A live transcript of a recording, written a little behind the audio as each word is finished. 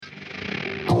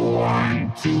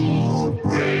All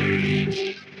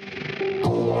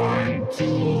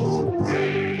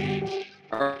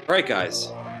right, guys.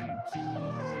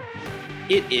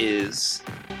 It is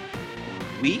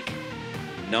week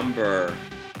number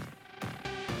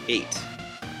 8.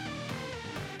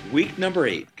 Week number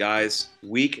 8, guys.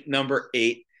 Week number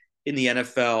 8 in the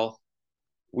NFL.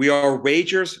 We are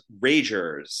Ragers,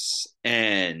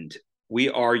 and we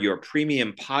are your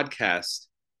premium podcast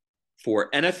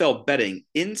for NFL betting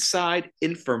inside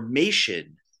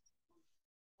information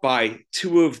by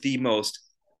two of the most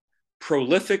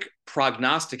prolific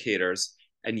prognosticators.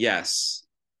 And yes,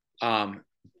 that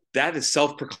is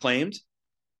self-proclaimed,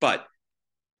 but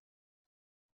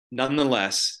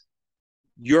nonetheless,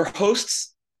 your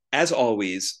hosts, as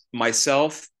always,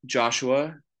 myself,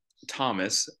 Joshua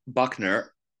Thomas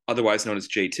Buckner, otherwise known as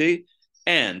JT,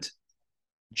 and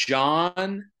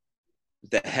John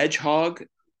the Hedgehog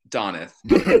Donath.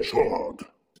 The Hedgehog.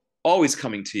 Always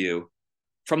coming to you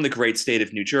from the great state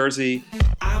of New Jersey.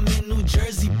 I'm in New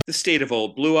Jersey. The state of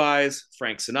old blue eyes,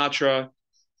 Frank Sinatra.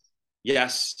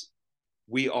 Yes,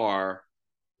 we are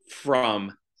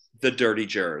from the Dirty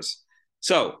Jers.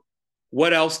 So,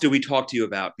 what else do we talk to you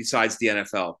about besides the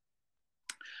NFL?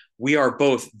 We are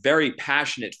both very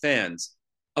passionate fans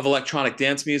of electronic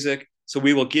dance music, so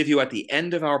we will give you at the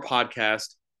end of our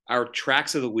podcast our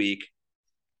tracks of the week.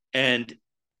 And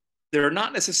they're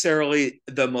not necessarily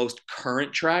the most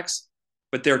current tracks,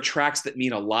 but they're tracks that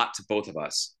mean a lot to both of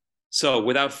us. So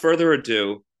without further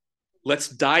ado, let's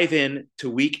dive in to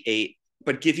week 8,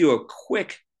 but give you a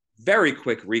quick, very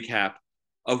quick recap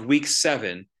of week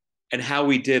 7 and how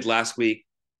we did last week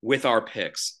with our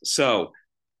picks. So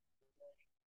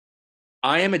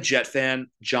I am a Jet fan.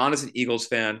 John is an Eagles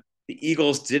fan. The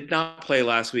Eagles did not play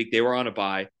last week. They were on a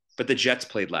bye, but the Jets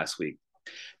played last week.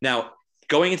 Now,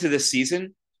 going into this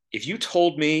season, if you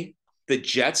told me the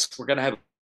Jets were going to have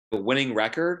a winning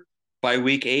record by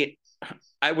week 8,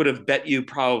 I would have bet you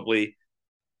probably,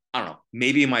 I don't know,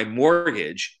 maybe my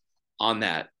mortgage on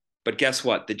that. But guess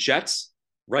what? The Jets,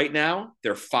 right now,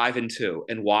 they're 5-2.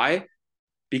 And why?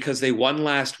 Because they won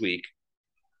last week,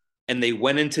 and they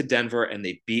went into Denver, and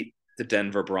they beat the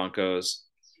Denver Broncos.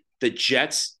 The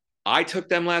Jets, I took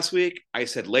them last week. I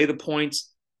said, lay the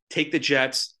points, take the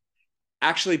Jets.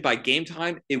 Actually, by game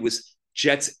time, it was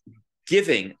Jets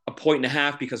giving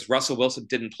 1.5 because Russell Wilson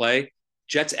didn't play.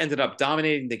 Jets ended up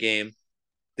dominating the game.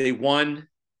 They won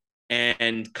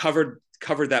and covered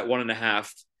that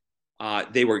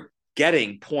 1.5. They were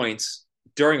getting points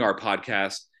during our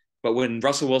podcast, but when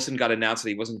Russell Wilson got announced that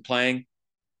he wasn't playing,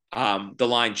 the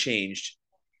line changed.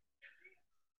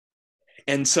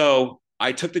 And so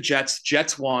I took the Jets.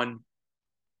 Jets won.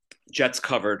 Jets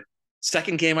covered.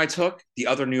 Second game I took, the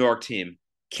other New York team.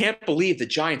 Can't believe the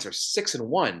Giants are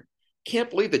 6-1. Can't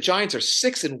believe the Giants are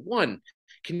 6-1.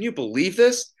 Can you believe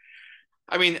this?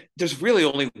 I mean, there's really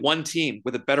only one team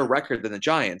with a better record than the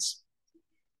Giants.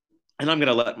 And I'm going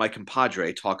to let my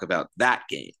compadre talk about that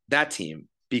team,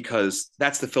 because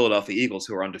that's the Philadelphia Eagles,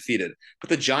 who are undefeated. But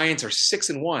the Giants are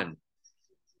 6-1.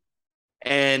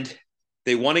 And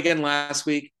they won again last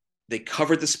week. They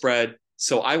covered the spread.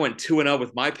 So I went 2-0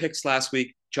 with my picks last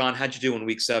week. John, how'd you do in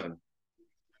week 7?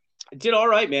 I did all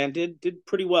right, man. Did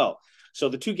pretty well. So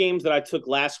the two games that I took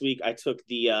last week, I took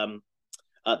the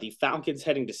Falcons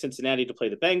heading to Cincinnati to play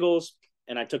the Bengals,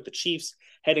 and I took the Chiefs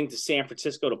heading to San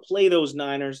Francisco to play those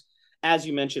Niners. As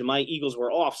you mentioned, my Eagles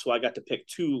were off, so I got to pick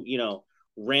two,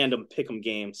 random pick'em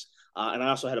games. And I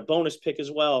also had a bonus pick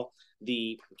as well.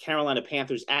 The Carolina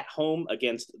Panthers at home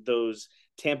against those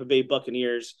Tampa Bay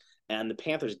Buccaneers, and the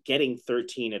Panthers getting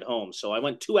 13 at home. So I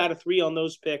went 2 out of 3 on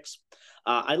those picks.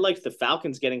 I liked the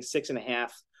Falcons getting 6.5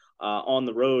 on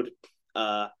the road,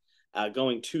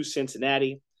 going to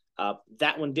Cincinnati.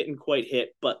 That one didn't quite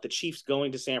hit, but the Chiefs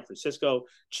going to San Francisco.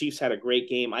 Chiefs had a great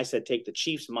game. I said take the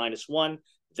Chiefs -1.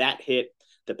 That hit.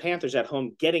 The Panthers at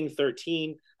home getting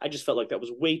 13. I just felt like that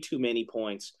was way too many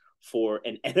points for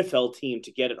an NFL team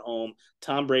to get at home.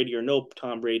 Tom Brady or no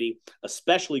Tom Brady,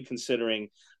 especially considering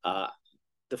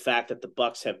the fact that the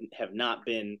Bucs have not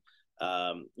been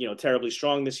terribly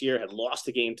strong this year, had lost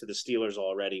the game to the Steelers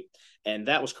already. And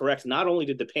that was correct. Not only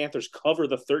did the Panthers cover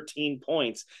the 13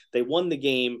 points, they won the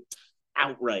game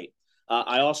outright.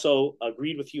 I also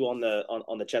agreed with you on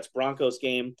the Jets Broncos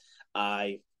game.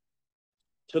 I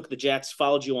took the Jets,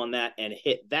 followed you on that, and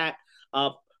hit that.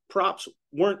 Props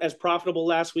weren't as profitable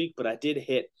last week, but I did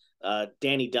hit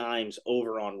Danny Dimes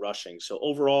over on rushing. So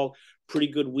overall, pretty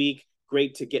good week.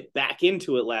 Great to get back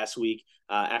into it last week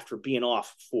after being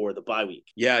off for the bye week.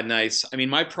 Yeah, nice. I mean,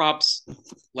 my props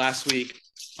last week,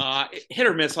 hit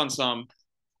or miss on some.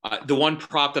 The one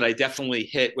prop that I definitely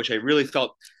hit, which I really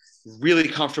felt really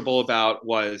comfortable about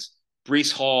was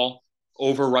Breece Hall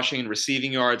over rushing and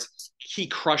receiving yards. He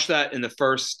crushed that in the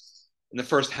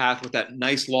first half with that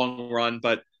nice long run,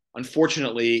 but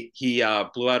unfortunately he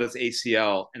blew out his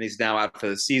ACL and he's now out for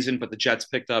the season. But the Jets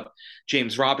picked up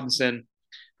James Robinson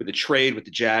with a trade with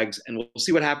the Jags, and we'll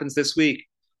see what happens this week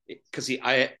because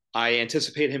I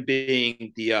anticipate him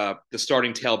being the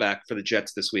starting tailback for the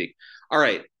Jets this week. All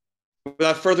right,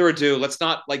 without further ado, let's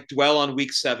not like dwell on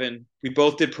week 7. We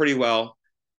both did pretty well,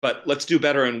 but let's do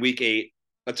better in week 8.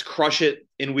 Let's crush it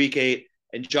in week 8.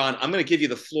 And John, I'm going to give you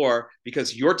the floor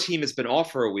because your team has been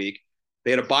off for a week.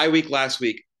 They had a bye week last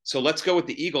week. So let's go with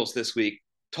the Eagles this week.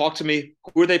 Talk to me.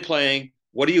 Who are they playing?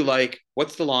 What do you like?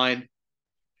 What's the line?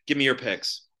 Give me your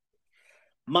picks.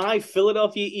 My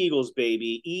Philadelphia Eagles,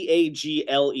 baby,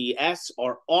 Eagles,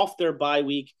 are off their bye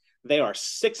week. They are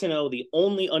 6-0, the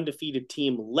only undefeated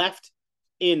team left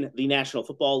in the National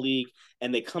Football League,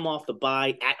 and they come off the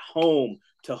bye at home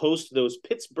to host those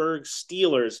Pittsburgh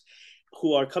Steelers,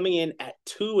 who are coming in at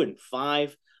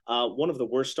 2-5. One of the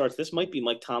worst starts. This might be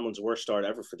Mike Tomlin's worst start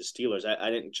ever for the Steelers. I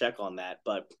didn't check on that,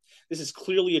 but this is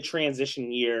clearly a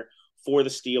transition year for the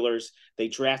Steelers. They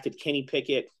drafted Kenny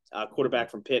Pickett,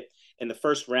 quarterback from Pitt, in the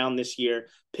first round this year.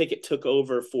 Pickett took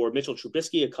over for Mitchell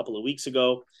Trubisky a couple of weeks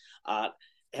ago.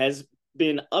 Has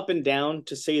been up and down,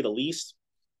 to say the least.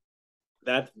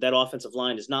 That offensive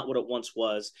line is not what it once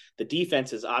was. The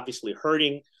defense is obviously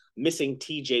hurting, missing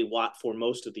TJ Watt for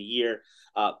most of the year.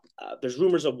 There's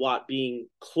rumors of Watt being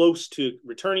close to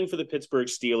returning for the Pittsburgh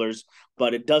Steelers,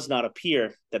 but it does not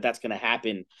appear that that's going to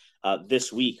happen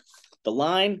this week. The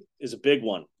line is a big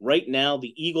one. Right now,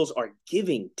 the Eagles are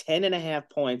giving 10.5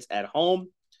 points at home,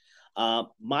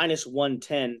 minus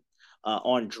 110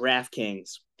 on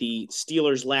DraftKings. The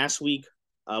Steelers last week,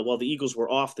 while the Eagles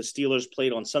were off, the Steelers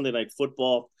played on Sunday Night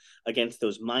Football against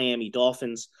those Miami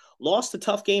Dolphins. Lost a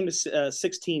tough game to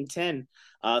 16-10.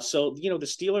 So, the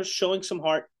Steelers showing some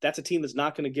heart. That's a team that's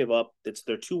not going to give up.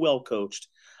 They're too well coached.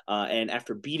 And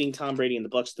after beating Tom Brady and the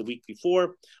Bucs the week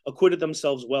before, acquitted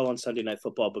themselves well on Sunday Night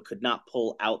Football, but could not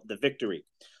pull out the victory.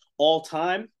 All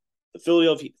time, the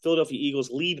Philadelphia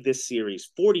Eagles lead this series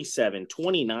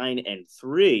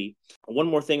 47-29-3. One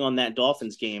more thing on that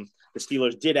Dolphins game, the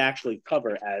Steelers did actually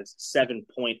cover as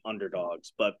 7-point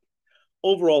underdogs. But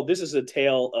overall, this is a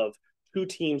tale of two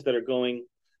teams that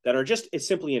are just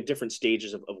simply in different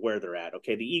stages of where they're at.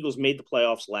 Okay, the Eagles made the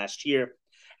playoffs last year.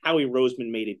 Howie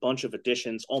Roseman made a bunch of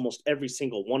additions. Almost every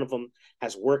single one of them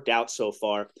has worked out so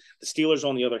far. The Steelers,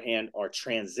 on the other hand, are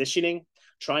transitioning,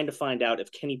 trying to find out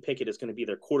if Kenny Pickett is going to be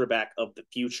their quarterback of the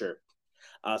future.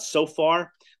 So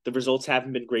far, the results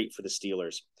haven't been great for the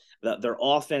Steelers. Their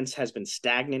offense has been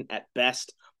stagnant at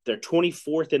best. They're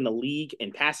 24th in the league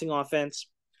in passing offense,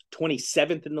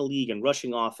 27th in the league in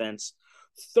rushing offense,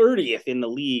 30th in the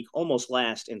league, almost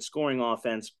last in scoring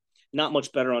offense. Not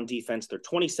much better on defense. They're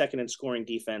 22nd in scoring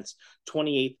defense,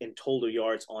 28th in total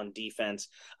yards on defense.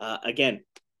 Again,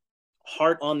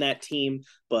 heart on that team,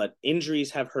 but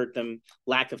injuries have hurt them.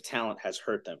 Lack of talent has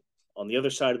hurt them. On the other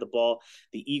side of the ball,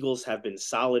 the Eagles have been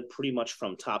solid pretty much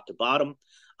from top to bottom.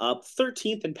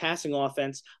 13th in passing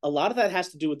offense. A lot of that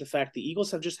has to do with the fact the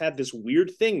Eagles have just had this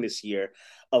weird thing this year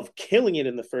of killing it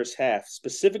in the first half,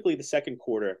 specifically the second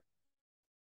quarter,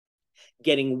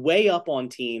 getting way up on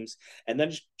teams, and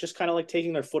then just kind of like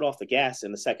taking their foot off the gas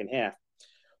in the second half.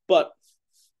 But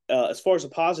as far as the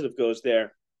positive goes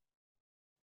there,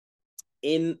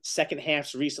 in second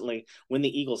halves recently, when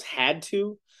the Eagles had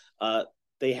to,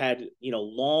 they had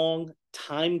long,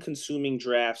 time-consuming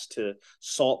drafts to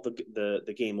salt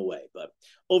the game away. But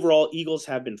overall, Eagles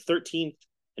have been 13th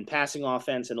in passing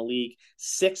offense in the league,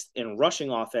 6th in rushing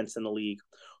offense in the league,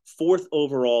 4th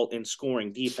overall in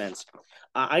scoring defense.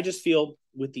 I just feel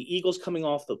with the Eagles coming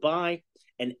off the bye,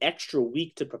 an extra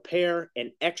week to prepare,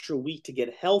 an extra week to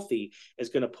get healthy is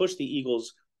going to push the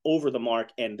Eagles over the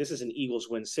mark. And this is an Eagles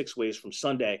win 6 ways from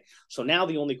Sunday. So now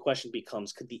the only question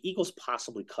becomes, could the Eagles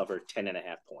possibly cover 10.5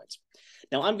 points?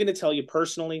 Now, I'm going to tell you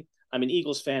personally, I'm an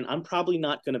Eagles fan. I'm probably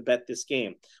not going to bet this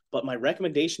game. But my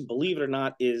recommendation, believe it or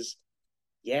not, is,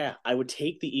 yeah, I would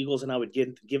take the Eagles and I would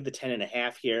give the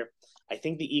 10.5 here. I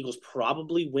think the Eagles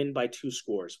probably win by 2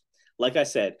 scores. Like I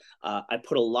said, I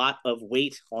put a lot of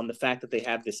weight on the fact that they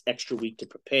have this extra week to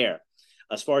prepare.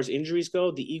 As far as injuries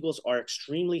go, the Eagles are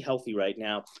extremely healthy right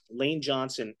now. Lane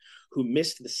Johnson, who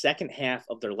missed the second half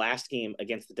of their last game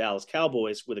against the Dallas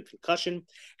Cowboys with a concussion,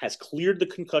 has cleared the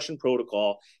concussion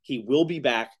protocol. He will be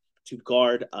back to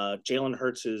guard Jalen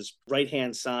Hurts'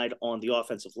 right-hand side on the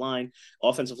offensive line.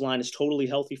 Offensive line is totally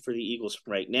healthy for the Eagles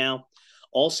right now.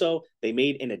 Also, they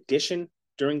made an addition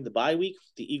during the bye week.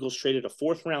 The Eagles traded a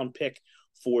 4th-round pick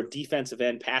for defensive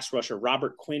end pass rusher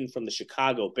Robert Quinn from the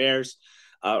Chicago Bears.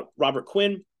 Robert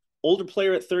Quinn, older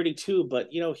player at 32, but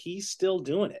he's still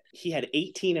doing it. He had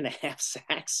 18 and a half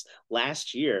sacks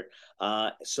last year.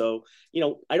 So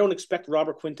I don't expect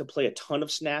Robert Quinn to play a ton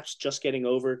of snaps just getting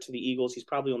over to the Eagles. He's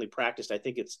probably only practiced, I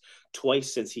think it's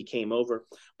twice since he came over,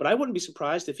 but I wouldn't be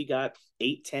surprised if he got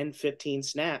 8, 10, 15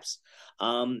 snaps.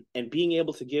 And being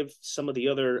able to give some of the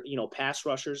other, pass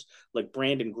rushers like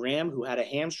Brandon Graham, who had a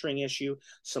hamstring issue,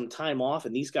 some time off,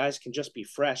 and these guys can just be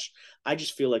fresh. I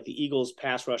just feel like the Eagles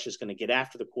pass rush is going to get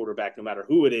after the quarterback no matter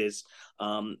who it is.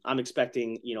 I'm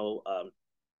expecting,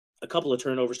 a couple of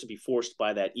turnovers to be forced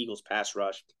by that Eagles pass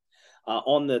rush.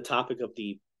 On the topic of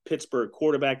the Pittsburgh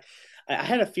quarterback, I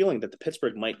had a feeling that the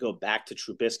Pittsburgh might go back to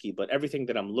Trubisky, but everything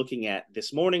that I'm looking at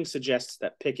this morning suggests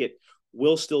that Pickett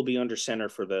will still be under center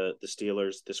for the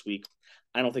Steelers this week.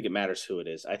 I don't think it matters who it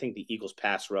is. I think the Eagles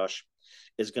pass rush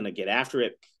is going to get after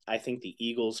it. I think the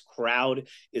Eagles crowd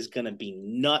is going to be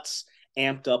nuts,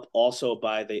 amped up also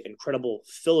by the incredible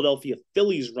Philadelphia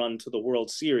Phillies run to the World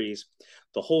Series.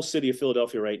 The whole city of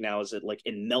Philadelphia right now is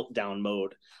in meltdown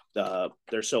mode.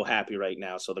 They're so happy right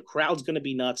now. So the crowd's going to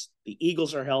be nuts. The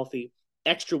Eagles are healthy,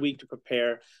 extra week to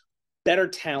prepare, better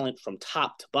talent from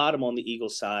top to bottom on the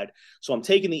Eagles side. So I'm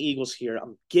taking the Eagles here.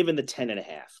 I'm giving the 10.5.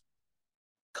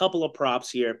 Couple of props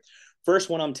here. First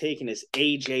one I'm taking is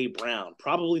A.J. Brown,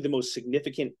 probably the most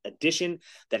significant addition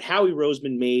that Howie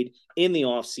Roseman made in the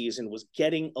offseason was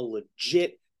getting a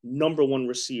legit number one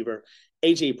receiver.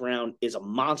 A.J. Brown is a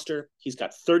monster. He's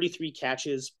got 33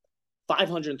 catches,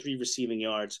 503 receiving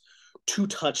yards, 2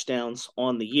 touchdowns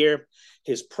on the year.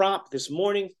 His prop this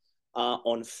morning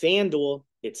on FanDuel,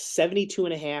 it's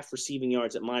 72.5 receiving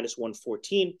yards at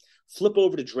 -114. Flip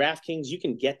over to DraftKings. You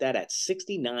can get that at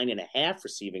 69.5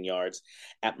 receiving yards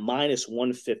at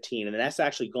 -115. And that's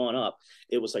actually gone up.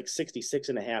 It was like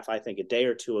 66.5, I think, a day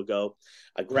or two ago.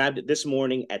 I grabbed it this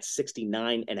morning at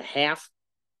 69.5.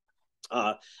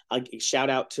 I shout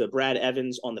out to Brad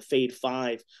Evans on the Fade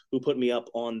 5, who put me up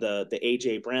on the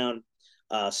A.J. Brown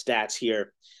stats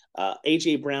here.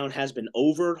 A.J. Brown has been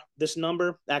over this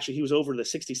number. Actually, he was over the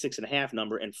 66.5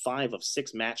 number in 5 of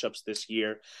 6 matchups this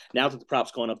year. Now that the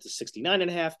prop's gone up to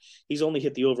 69.5, he's only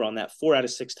hit the over on that 4 out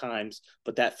of 6 times.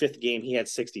 But that 5th game, he had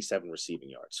 67 receiving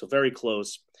yards. So very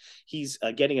close. He's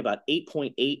getting about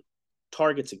 8.8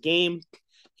 targets a game.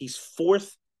 He's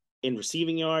 4th in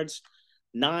receiving yards,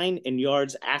 9 in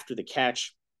yards after the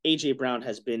catch. A.J. Brown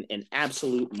has been an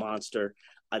absolute monster.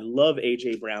 I love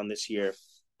A.J. Brown this year.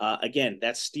 Again,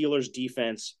 that Steelers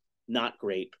defense, not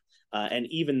great. And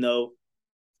even though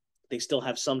they still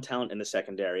have some talent in the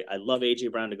secondary, I love A.J.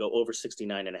 Brown to go over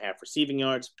 69.5 receiving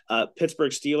yards.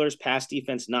 Pittsburgh Steelers pass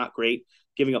defense, not great,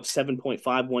 giving up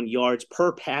 7.51 yards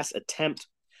per pass attempt.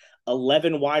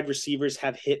 11 wide receivers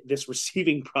have hit this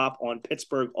receiving prop on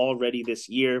Pittsburgh already this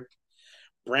year.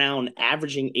 Brown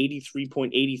averaging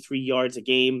 83.83 yards a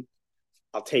game.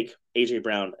 I'll take A.J.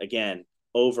 Brown again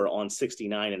over on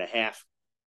 69.5.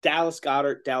 Dallas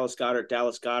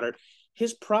Goedert.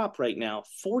 His prop right now,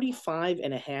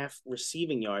 45.5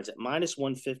 receiving yards at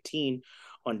 -115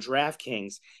 on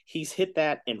DraftKings. He's hit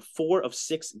that in 4 of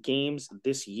 6 games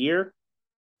this year.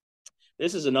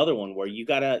 This is another one where you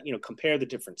got to, compare the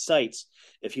different sites.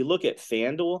 If you look at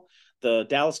FanDuel, the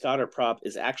Dallas Goedert prop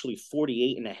is actually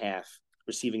 48.5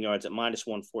 receiving yards at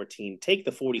 -114. Take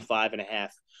the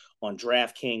 45.5 on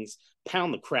DraftKings,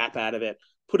 pound the crap out of it,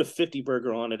 put a 50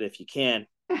 burger on it if you can.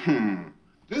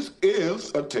 This is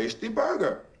a tasty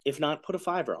burger. If not, put a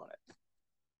 5er on it.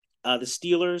 The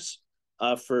Steelers,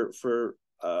 for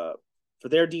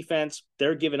their defense,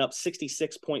 they're giving up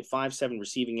 66.57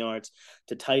 receiving yards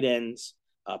to tight ends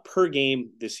per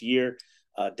game this year.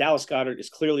 Dallas Goedert is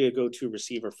clearly a go-to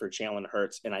receiver for Jalen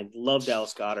Hurts, and I love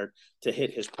Dallas Goedert to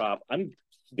hit his prop. I'm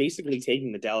basically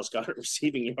taking the Dallas Goedert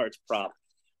receiving yards prop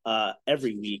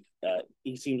every week.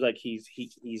 He seems like he's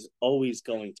always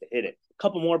going to hit it. A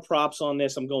couple more props on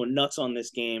this. I'm going nuts on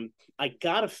this game. I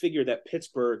got to figure that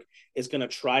Pittsburgh is going to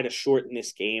try to shorten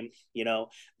this game.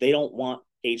 They don't want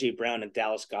A.J. Brown and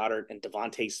Dallas Goedert and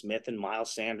Devontae Smith and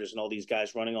Miles Sanders and all these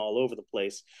guys running all over the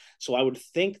place. So I would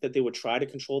think that they would try to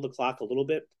control the clock a little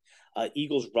bit.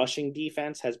 Eagles rushing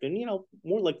defense has been,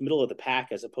 more like middle of the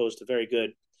pack as opposed to very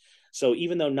good. So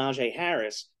even though Najee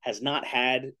Harris has not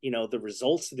had, the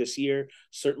results this year,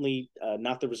 certainly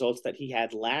not the results that he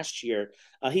had last year,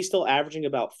 he's still averaging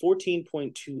about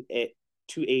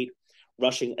 14.28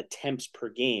 rushing attempts per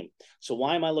game. So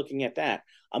why am I looking at that?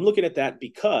 I'm looking at that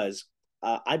because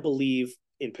I believe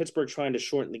in Pittsburgh trying to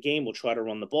shorten the game, we'll try to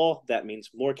run the ball. That means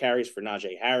more carries for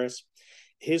Najee Harris.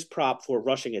 his prop for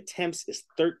rushing attempts is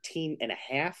 13.5.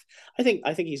 I think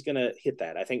he's going to hit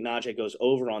that. I think Najee goes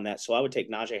over on that. So I would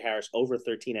take Najee Harris over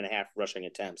 13.5 rushing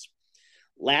attempts.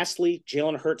 Lastly,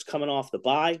 Jalen Hurts coming off the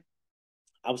bye.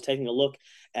 I was taking a look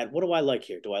at what do I like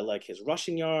here? Do I like his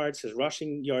rushing yards? His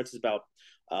rushing yards is about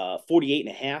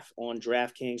 48.5 on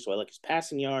DraftKings. Do I like his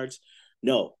passing yards?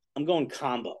 No, I'm going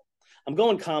combo. I'm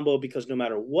going combo because no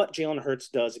matter what Jalen Hurts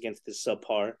does against this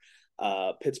subpar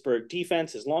Pittsburgh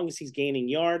defense, as long as he's gaining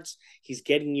yards, he's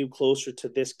getting you closer to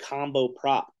this combo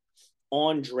prop.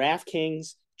 On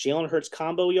DraftKings, Jalen Hurts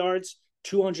combo yards,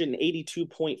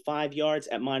 282.5 yards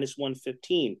at minus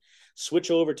 115. Switch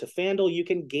over to FanDuel, you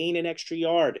can gain an extra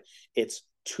yard. It's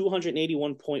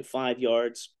 281.5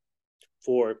 yards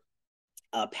for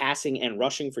passing and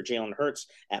rushing for Jalen Hurts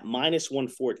at minus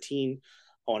 114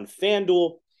 on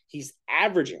FanDuel. He's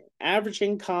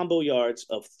averaging combo yards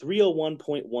of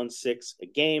 301.16 a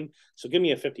game. So give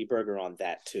me a 50 burger on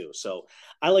that too. So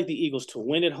I like the Eagles to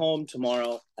win at home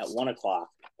tomorrow at 1 o'clock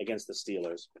against the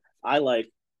Steelers. I like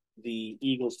the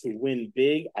Eagles to win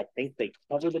big. I think they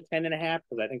cover the 10.5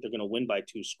 because I think they're going to win by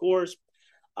 2 scores.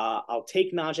 I'll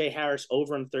take Najee Harris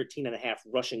over in 13.5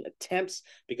 rushing attempts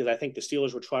because I think the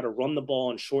Steelers will try to run the ball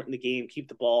and shorten the game, keep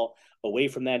the ball away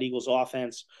from that Eagles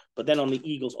offense. But then on the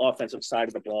Eagles offensive side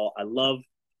of the ball, I love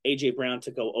A.J. Brown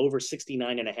to go over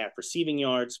 69.5 receiving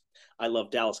yards. I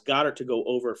love Dallas Goedert to go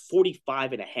over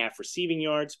 45.5 receiving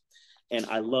yards. And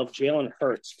I love Jalen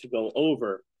Hurts to go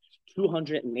over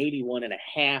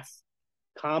 281.5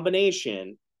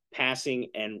 combination passing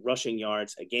and rushing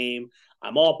yards a game.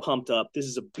 I'm all pumped up. This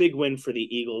is a big win for the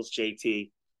Eagles,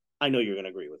 JT. I know you're going to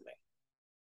agree with me.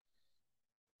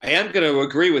 I am going to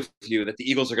agree with you that the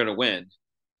Eagles are going to win.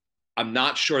 I'm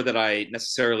not sure that I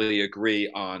necessarily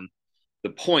agree on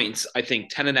the points. I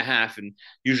think 10.5, and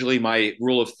usually my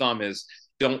rule of thumb is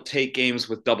don't take games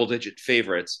with double-digit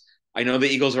favorites. I know the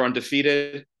Eagles are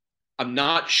undefeated. I'm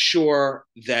not sure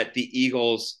that the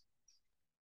Eagles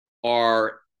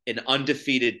are an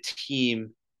undefeated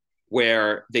team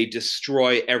where they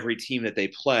destroy every team that they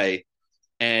play.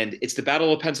 And it's the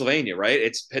Battle of Pennsylvania, right?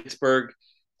 It's Pittsburgh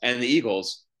and the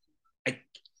Eagles.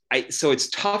 So it's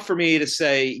tough for me to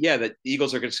say, yeah, that the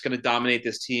Eagles are just going to dominate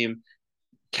this team.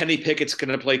 Kenny Pickett's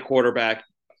going to play quarterback.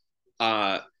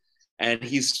 And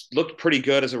he's looked pretty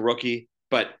good as a rookie,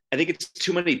 but I think it's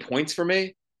too many points for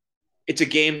me. It's a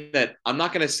game that I'm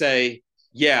not going to say,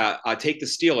 yeah, take the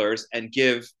Steelers and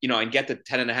give, and get the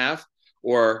 10.5,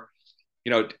 or,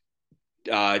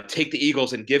 take the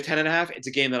Eagles and give 10.5. It's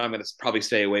a game that I'm going to probably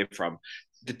stay away from.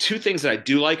 The two things that I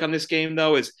do like on this game,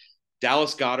 though, is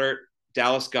Dallas Goedert.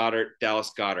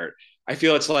 I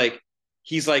feel it's like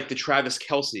he's like the Travis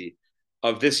Kelce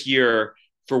of this year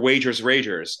for Wagers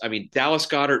Ragers. I mean, Dallas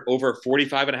Goedert over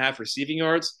 45.5 receiving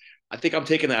yards. I think I'm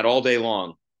taking that all day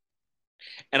long.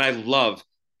 And I love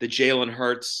the Jalen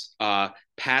Hurts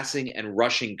passing and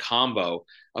rushing combo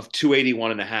of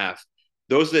 281.5.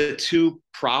 Those are the two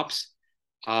props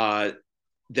that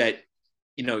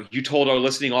you told our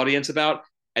listening audience about,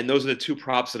 and those are the two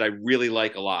props that I really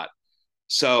like a lot.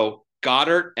 So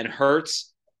Goddard and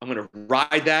Hurts, I'm going to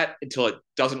ride that until it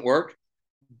doesn't work.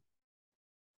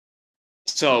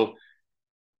 So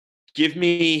give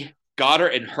me Goddard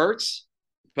and Hurts,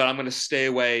 but I'm going to stay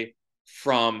away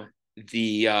from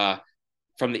the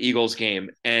Eagles game.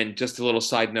 And just a little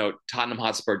side note, Tottenham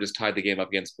Hotspur just tied the game up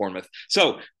against Bournemouth.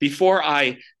 So before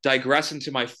I digress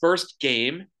into my first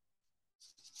game,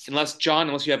 unless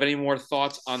you have any more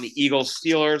thoughts on the Eagles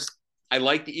Steelers, I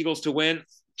like the Eagles to win,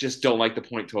 just don't like the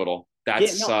point total.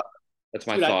 That's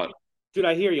my thought.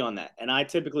 I hear you on that. And I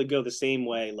typically go the same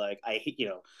way. Like I hate,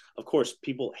 of course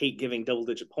people hate giving double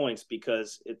digit points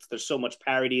because there's so much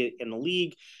parity in the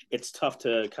league. It's tough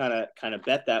to kind of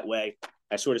bet that way.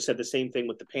 I sort of said the same thing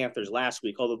with the Panthers last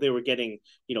week, although they were getting,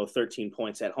 13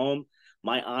 points at home.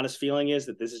 My honest feeling is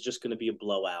that this is just going to be a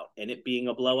blowout, and it being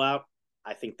a blowout,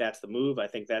 I think that's the move. I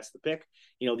think that's the pick.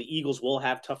 The Eagles will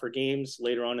have tougher games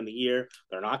later on in the year.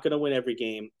 They're not going to win every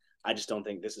game. I just don't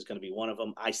think this is going to be one of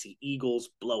them. I see Eagles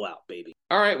blowout, baby.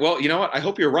 All right. Well, you know what? I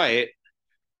hope you're right.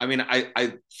 I mean,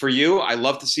 for you, I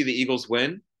love to see the Eagles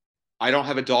win. I don't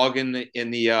have a dog in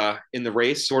the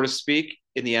race, so to speak,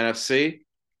 in the NFC.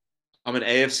 I'm an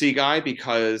AFC guy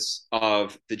because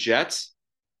of the Jets.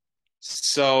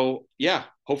 So yeah,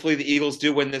 hopefully the Eagles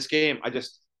do win this game. I'm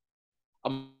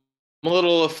a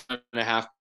little 1.5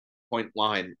 point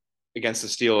line against the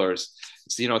Steelers.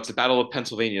 It's the Battle of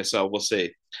Pennsylvania, so we'll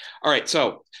see. All right,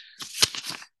 so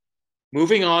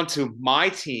moving on to my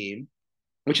team,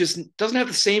 which doesn't have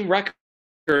the same record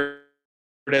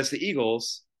as the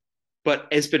Eagles, but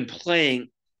has been playing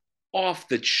off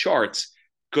the charts.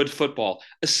 good football,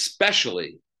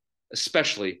 especially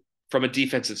from a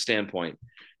defensive standpoint.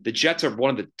 The Jets are one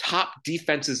of the top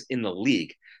defenses in the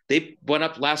league. They went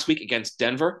up last week against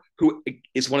Denver, who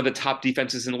is one of the top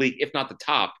defenses in the league, if not the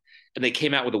top, and they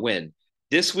came out with a win.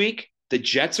 This week, the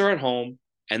Jets are at home,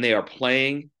 and they are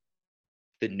playing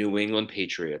the New England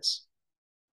Patriots.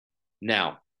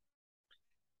 Now,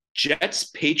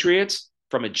 Jets-Patriots,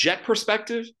 from a Jet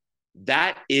perspective,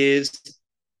 that is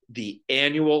the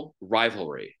annual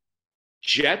rivalry.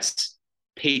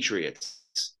 Jets-Patriots.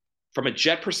 From a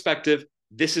Jet perspective,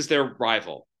 this is their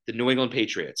rival, the New England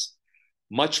Patriots.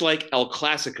 Much like El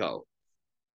Clasico,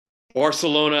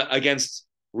 Barcelona against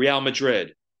Real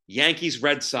Madrid, Yankees,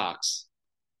 Red Sox.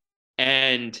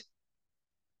 And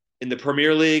in the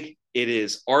Premier League, it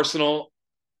is Arsenal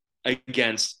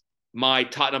against my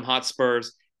Tottenham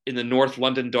Hotspurs in the North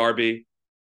London Derby.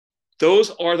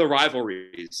 Those are the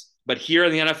rivalries. But here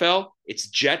in the NFL, it's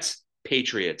Jets,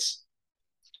 Patriots.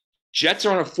 Jets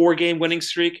are on a 4-game winning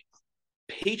streak.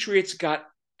 Patriots got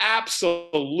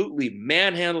absolutely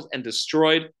manhandled and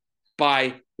destroyed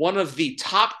by one of the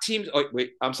top teams. Oh,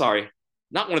 wait, I'm sorry.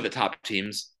 Not one of the top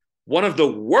teams. One of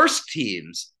the worst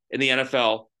teams in the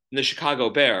NFL, in the Chicago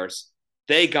Bears.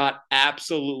 They got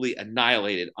absolutely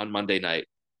annihilated on Monday night.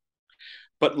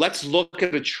 But let's look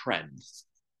at a trend.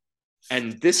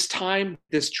 And this time,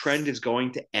 this trend is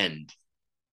going to end.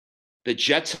 The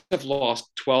Jets have lost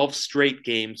 12 straight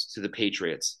games to the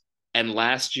Patriots. And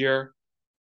last year,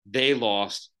 they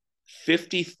lost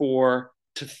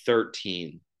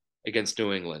 54-13 against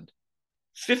New England.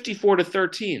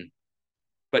 54-13.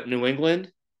 But New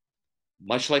England,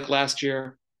 much like last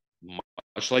year,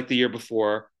 much like the year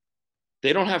before,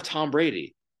 they don't have Tom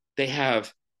Brady. They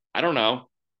have, I don't know,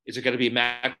 is it going to be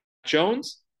Mac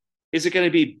Jones? Is it going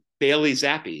to be Bailey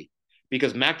Zappi?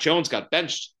 Because Mac Jones got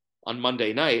benched on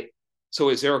Monday night. So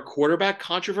is there a quarterback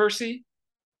controversy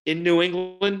in New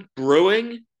England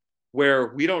brewing where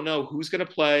we don't know who's going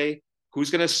to play,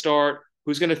 who's going to start,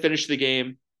 who's going to finish the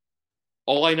game?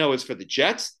 All I know is for the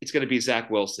Jets, it's going to be Zach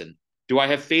Wilson. Do I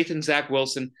have faith in Zach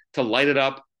Wilson to light it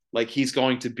up like he's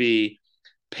going to be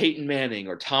Peyton Manning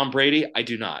or Tom Brady? I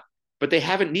do not. But they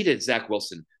haven't needed Zach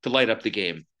Wilson to light up the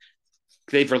game.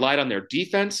 They've relied on their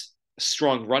defense, a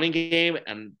strong running game,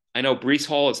 and I know Breece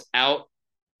Hall is out,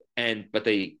 but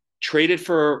they traded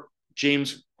for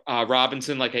James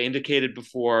Robinson, like I indicated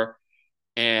before,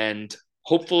 and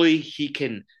hopefully he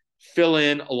can fill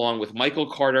in along with Michael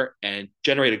Carter and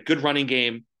generate a good running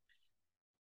game.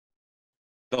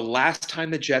 The last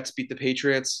time the Jets beat the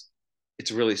Patriots,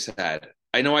 it's really sad.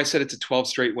 I know I said it's a 12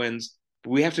 straight wins,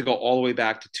 but we have to go all the way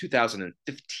back to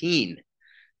 2015.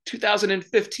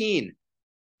 2015.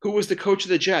 Who was the coach of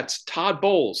the Jets? Todd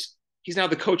Bowles. He's now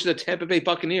the coach of the Tampa Bay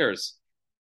Buccaneers.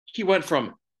 He went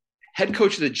from head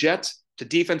coach of the Jets to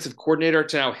defensive coordinator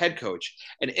to now head coach.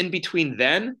 And in between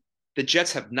then, the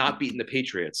Jets have not beaten the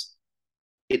Patriots.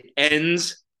 It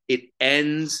ends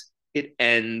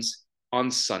on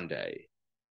Sunday.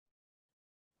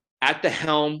 At the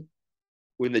helm,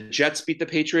 when the Jets beat the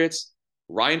Patriots,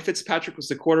 Ryan Fitzpatrick was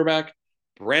the quarterback,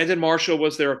 Brandon Marshall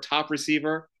was their top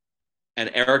receiver,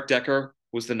 and Eric Decker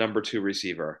was the number 2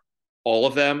 receiver. All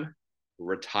of them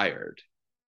retired.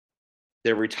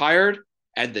 They're retired,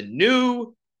 and the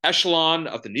new echelon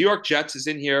of the New York Jets is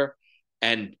in here,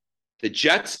 and the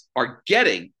Jets are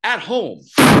getting at home.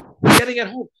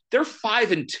 They're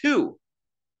 5-2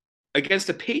 against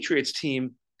a Patriots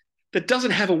team that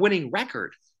doesn't have a winning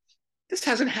record. This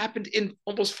hasn't happened in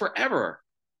almost forever.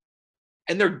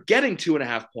 And they're getting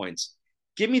 2.5 points.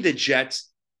 Give me the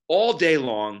Jets all day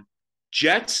long.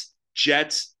 Jets.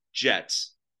 Take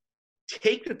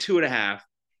the 2.5.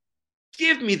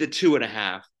 Give me the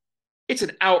 2.5. It's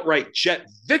an outright Jet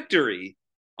victory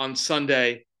on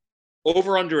Sunday.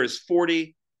 Over-under is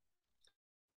 40.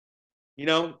 You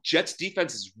know, Jets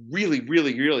defense is really,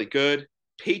 really, really good.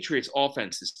 Patriots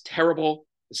offense is terrible,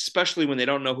 especially when they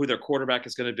don't know who their quarterback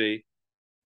is going to be.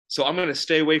 So I'm going to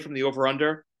stay away from the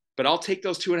over-under, but I'll take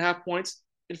those 2.5 points.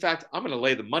 In fact, I'm going to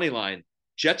lay the money line.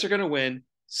 Jets are going to win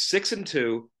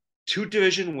 6-2, 2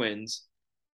 division wins,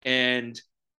 and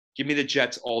give me the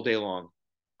Jets all day long.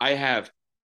 I have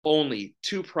only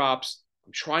 2 props.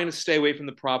 I'm trying to stay away from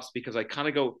the props because I kind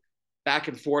of go back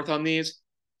and forth on these.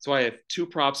 So I have 2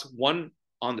 props, one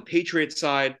on the Patriots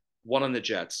side, one on the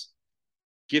Jets.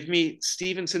 Give me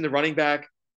Stevenson, the running back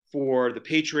for the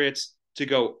Patriots, to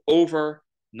go over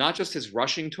not just his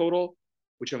rushing total,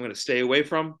 which I'm going to stay away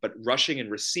from, but rushing and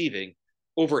receiving,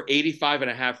 over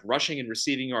 85.5 rushing and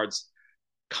receiving yards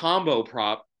combo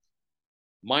prop,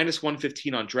 minus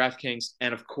 115 on DraftKings.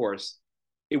 And of course,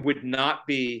 it would not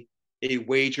be a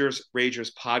Wagers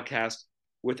Ragers podcast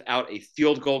without a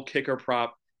field goal kicker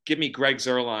prop. Give me Greg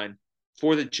Zuerlein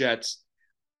for the Jets.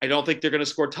 I don't think they're going to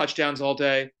score touchdowns all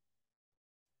day.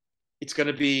 It's going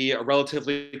to be a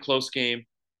relatively close game.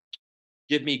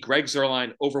 Give me Greg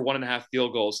Zuerlein over 1.5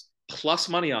 field goals, plus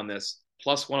money on this,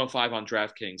 plus 105 on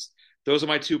DraftKings. Those are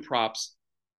my two props.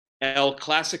 El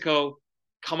Clasico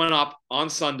coming up on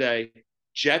Sunday.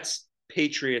 Jets,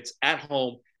 Patriots at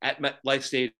home at MetLife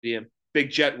Stadium.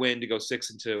 Big Jet win to go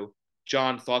 6-2.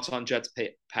 John, thoughts on Jets,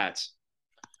 Pats?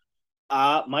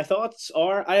 My thoughts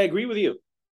are, I agree with you.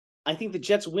 I think the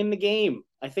Jets win the game.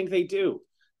 I think they do.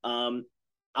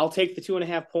 I'll take the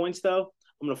 2.5 points, though.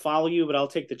 I'm going to follow you, but I'll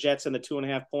take the Jets and the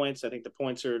 2.5 points. I think the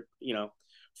points are,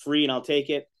 free, and I'll take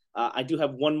it. I do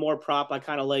have one more prop I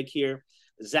kind of like here.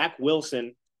 Zach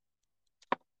Wilson,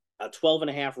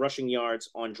 12.5 rushing yards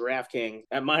on DraftKings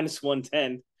at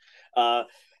 -110.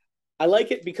 I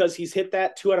like it because he's hit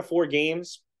that 2 out of 4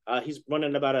 games. He's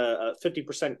running about a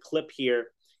 50% clip here.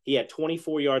 He had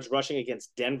 24 yards rushing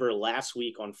against Denver last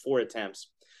week on 4 attempts.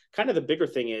 Kind of the bigger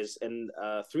thing is, in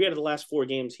 3 out of the last 4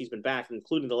 games he's been back,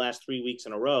 including the last 3 weeks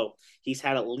in a row, he's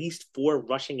had at least 4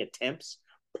 rushing attempts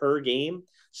per game.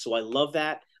 So I love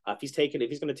that. If he's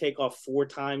going to take off 4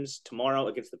 times tomorrow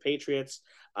against the Patriots,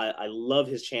 I love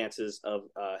his chances of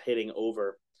hitting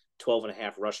over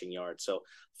 12.5 rushing yards. So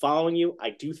following you, I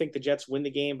do think the Jets win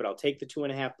the game, but I'll take the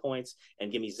 2.5 points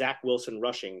and give me Zach Wilson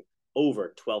rushing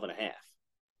over 12.5.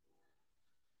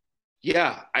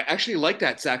 Yeah, I actually like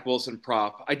that Zach Wilson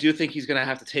prop. I do think he's going to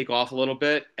have to take off a little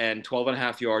bit, and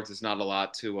 12.5 yards is not a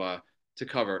lot to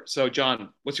cover. So,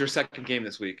 John, what's your second game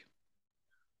this week?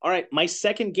 All right, my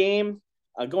second game,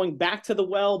 going back to the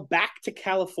well, back to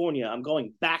California. I'm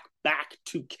going back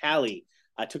to Cali.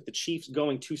 I took the Chiefs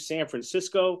going to San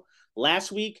Francisco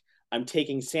last week. I'm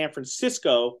taking San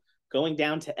Francisco going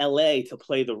down to LA to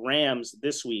play the Rams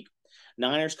this week.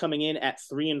 Niners coming in at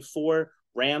 3-4.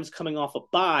 Rams coming off a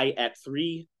bye at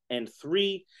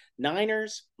 3-3.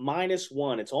 Niners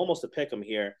 -1. It's almost a pick 'em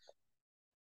here.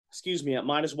 Excuse me, at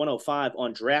 -105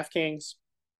 on DraftKings.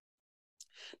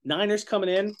 Niners coming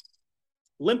in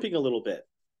limping a little bit.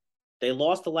 They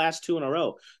lost the last 2 in a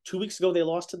row. 2 weeks ago, they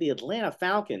lost to the Atlanta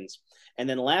Falcons. And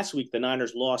then last week, the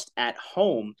Niners lost at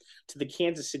home to the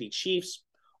Kansas City Chiefs.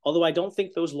 Although I don't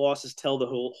think those losses tell the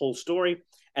whole story.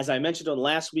 As I mentioned on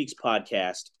last week's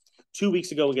podcast, 2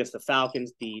 weeks ago against the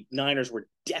Falcons, the Niners were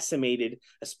decimated,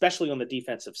 especially on the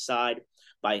defensive side,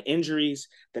 by injuries.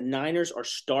 The Niners are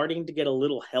starting to get a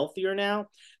little healthier now.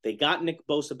 They got Nick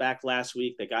Bosa back last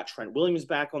week. They got Trent Williams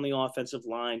back on the offensive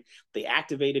line. They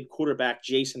activated quarterback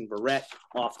Jason Verrett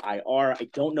off IR. I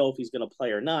don't know if he's going to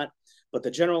play or not, but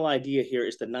the general idea here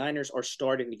is the Niners are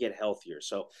starting to get healthier.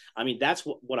 So, I mean, that's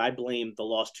what I blame the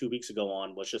loss 2 weeks ago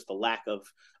on, was just the lack of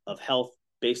health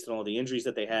based on all the injuries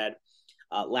that they had.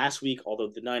 Last week, although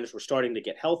the Niners were starting to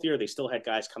get healthier, they still had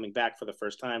guys coming back for the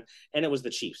first time, and it was the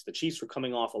Chiefs. The Chiefs were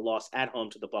coming off a loss at home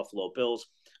to the Buffalo Bills.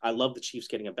 I love the Chiefs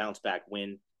getting a bounce-back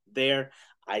win there.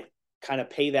 I kind of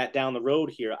pay that down the road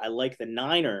here. I like the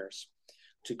Niners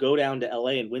to go down to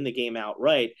LA and win the game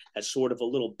outright as sort of a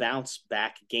little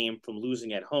bounce-back game from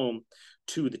losing at home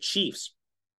to the Chiefs.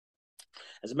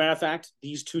 As a matter of fact,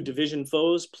 these two division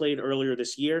foes played earlier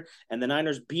this year, and the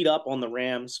Niners beat up on the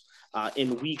Rams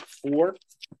in week 4.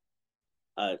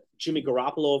 Jimmy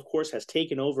Garoppolo, of course, has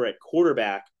taken over at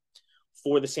quarterback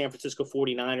for the San Francisco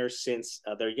 49ers since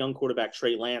their young quarterback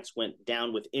Trey Lance went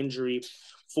down with injury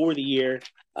for the year.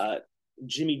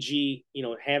 Jimmy G,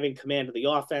 having command of the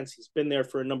offense, he's been there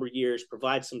for a number of years,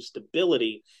 provides some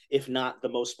stability, if not the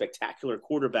most spectacular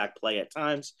quarterback play at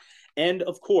times. And,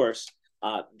 of course,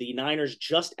 the Niners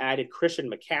just added Christian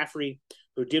McCaffrey,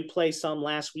 who did play some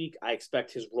last week. I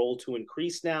expect his role to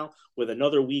increase now with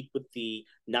another week with the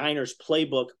Niners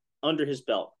playbook under his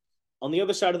belt. On the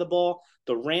other side of the ball,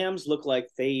 the Rams look like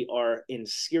they are in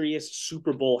serious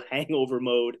Super Bowl hangover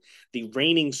mode. The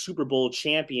reigning Super Bowl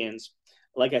champions,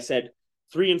 like I said,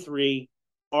 3-3,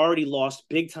 already lost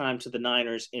big time to the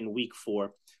Niners in week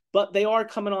 4. But they are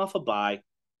coming off a bye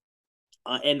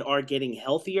and are getting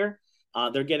healthier.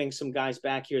 They're getting some guys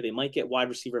back here. They might get wide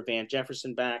receiver Van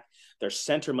Jefferson back. Their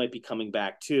center might be coming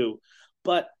back too.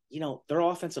 But, their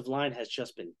offensive line has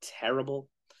just been terrible.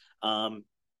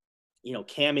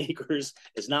 Cam Akers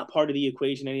is not part of the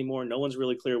equation anymore. No one's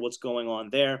really clear what's going on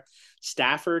there.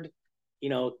 Stafford,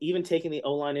 even taking the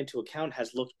O-line into account,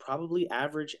 has looked probably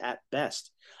average at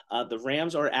best. The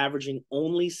Rams are averaging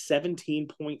only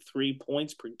 17.3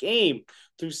 points per game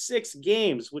through 6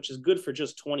 games, which is good for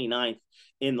just 29th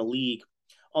in the league.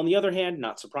 On the other hand,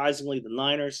 not surprisingly, the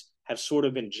Niners have sort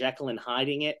of been Jekyll and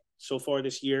hiding it so far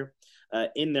this year.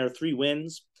 In their 3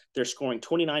 wins, They're scoring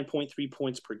 29.3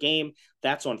 points per game.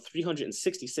 That's on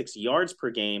 366 yards per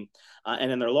game.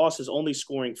 And then their loss is only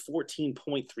scoring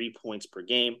 14.3 points per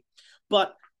game.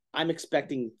 But I'm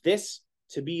expecting this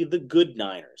to be the good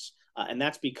Niners. And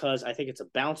that's because I think it's a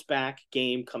bounce back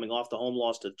game coming off the home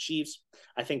loss to the Chiefs.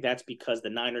 I think that's because the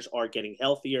Niners are getting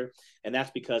healthier. And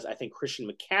that's because I think Christian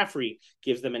McCaffrey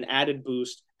gives them an added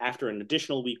boost after an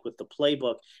additional week with the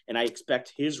playbook. And I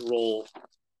expect his role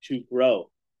to grow.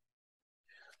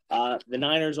 The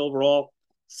Niners overall,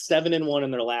 7-1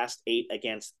 in their last 8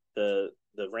 against the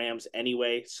Rams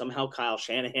anyway. Somehow Kyle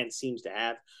Shanahan seems to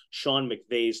have Sean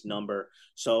McVay's number.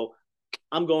 So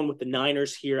I'm going with the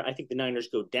Niners here. I think the Niners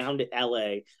go down to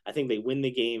LA. I think they win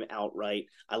the game outright.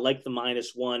 I like the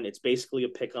 -1. It's basically a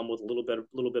pick 'em with a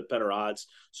little bit better odds.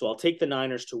 So I'll take the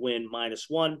Niners to win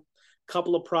 -1.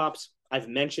 Couple of props. I've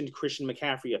mentioned Christian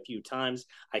McCaffrey a few times.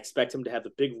 I expect him to have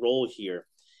a big role here.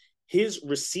 His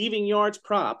receiving yards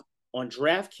prop on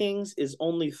DraftKings is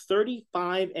only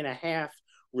 35.5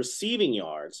 receiving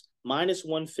yards,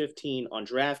 -115 on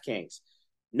DraftKings.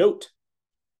 Note,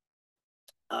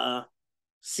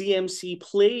 CMC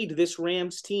played this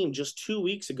Rams team just 2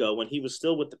 weeks ago when he was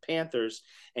still with the Panthers.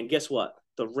 And guess what?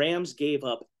 The Rams gave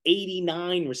up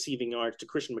 89 receiving yards to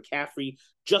Christian McCaffrey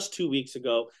just 2 weeks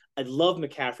ago. I'd love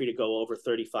McCaffrey to go over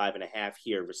 35.5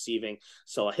 here receiving.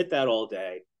 So I'll hit that all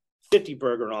day. 50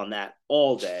 burger on that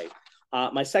all day.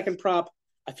 My second prop,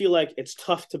 I feel like it's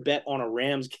tough to bet on a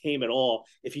Rams game at all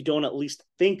if you don't at least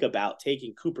think about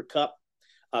taking Cooper Kupp.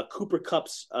 Cooper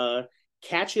Kupp's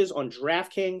catches on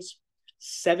DraftKings,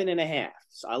 7.5.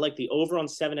 So I like the over on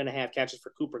 7.5 catches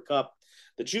for Cooper Kupp.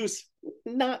 The juice,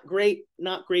 not great,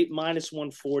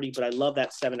 -140, but I love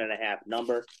that 7.5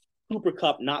 number. Cooper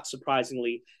Kupp, not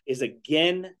surprisingly, is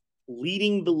again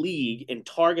leading the league in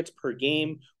targets per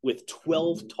game with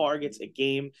 12 targets a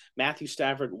game. Matthew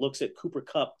Stafford looks at Cooper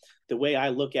Kupp the way I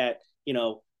look at,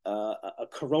 a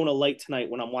Corona Light tonight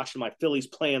when I'm watching my Phillies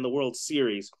play in the World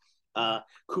Series.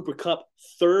 Cooper Kupp,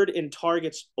 third in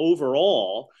targets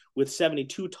overall with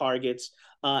 72 targets.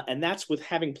 And that's with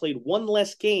having played one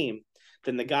less game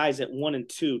than the guys at 1 and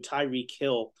 2, Tyreek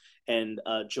Hill and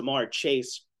Jamar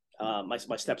Chase,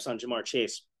 my stepson, Jamar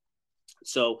Chase.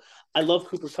 So I love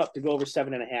Cooper Kupp to go over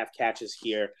 7.5 catches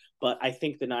here, but I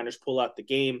think the Niners pull out the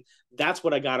game. That's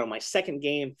what I got on my second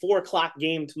game, 4:00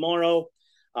 game tomorrow,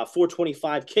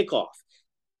 4:25 kickoff.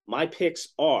 My picks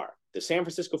are the San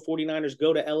Francisco 49ers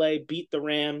go to LA, beat the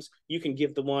Rams. You can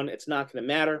give the one. It's not going to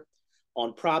matter.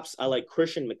 On props, I like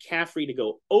Christian McCaffrey to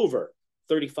go over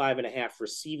 35.5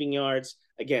 receiving yards.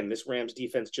 Again, this Rams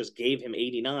defense just gave him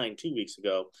 89 2 weeks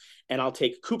ago. And I'll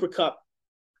take Cooper Kupp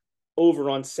over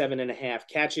on 7.5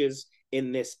 catches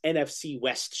in this NFC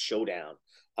West showdown.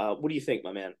 What do you think,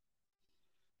 my man?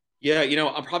 Yeah,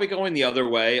 I'm probably going the other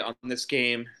way on this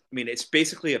game. I mean, it's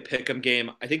basically a pick 'em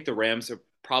game. I think the Rams are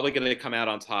probably going to come out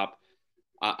on top.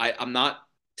 I'm not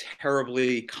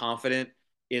terribly confident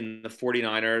in the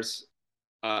 49ers,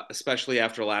 especially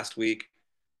after last week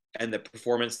and the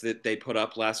performance that they put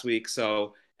up last week.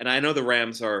 So, and I know the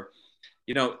Rams are,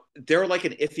 they're like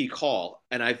an iffy call.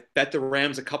 And I've bet the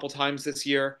Rams a couple times this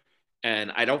year,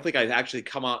 and I don't think I've actually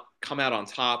come out on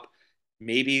top.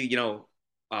 Maybe,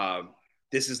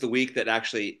 this is the week that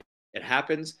actually it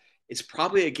happens. It's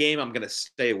probably a game I'm going to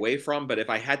stay away from, but if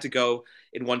I had to go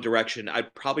in one direction,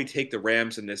 I'd probably take the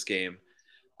Rams in this game.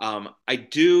 I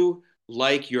do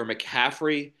like your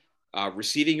McCaffrey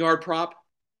receiving yard prop.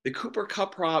 The Cooper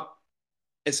Kupp prop,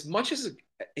 as much as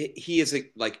he is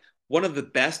like one of the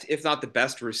best, if not the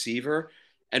best receiver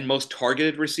and most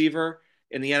targeted receiver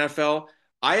in the NFL,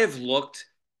 I have looked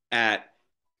at,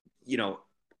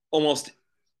 almost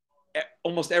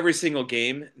every single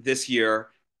game this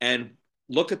year and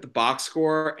looked at the box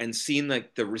score and seen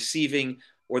like the receiving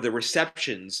or the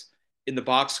receptions in the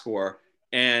box score.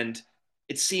 And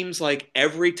it seems like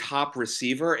every top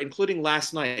receiver, including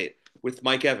last night with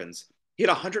Mike Evans, he had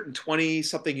 120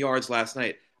 something yards last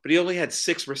night, but he only had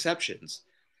 6 receptions.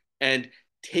 And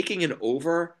taking an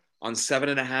over on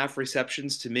 7.5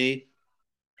 receptions to me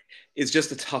is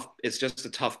just a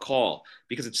tough call,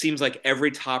 because it seems like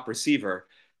every top receiver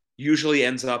usually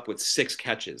ends up with 6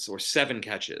 catches or 7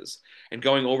 catches, and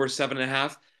going over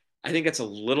 7.5, I think that's a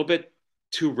little bit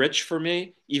too rich for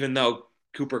me, even though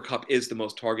Cooper Kupp is the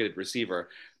most targeted receiver.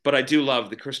 But I do love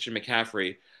the Christian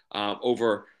McCaffrey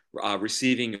over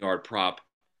receiving yard prop.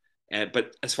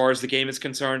 But as far as the game is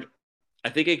concerned, I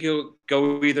think it could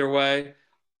go either way.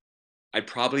 I'd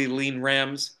probably lean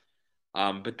Rams.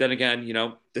 But then again,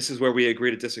 this is where we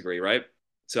agree to disagree, right?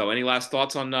 So any last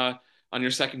thoughts on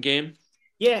your second game?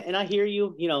 Yeah, and I hear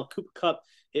you. Cooper Kupp.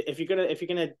 If you're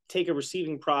gonna take a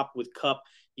receiving prop with Kupp,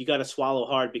 you got to swallow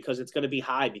hard because it's going to be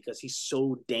high because he's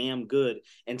so damn good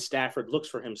and Stafford looks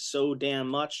for him so damn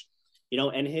much.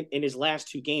 And in his last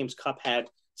 2 games, Kupp had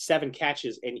 7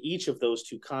 catches in each of those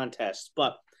 2 contests.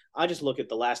 But I just look at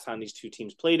the last time these 2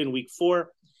 teams played in week 4,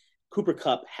 Cooper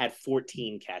Kupp had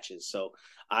 14 catches. So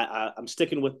I'm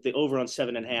sticking with the over on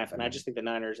 7.5. And I just think the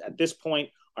Niners at this point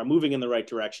are moving in the right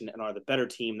direction and are the better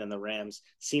team than the Rams,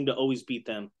 seem to always beat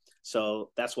them.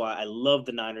 So that's why I love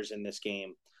the Niners in this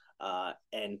game.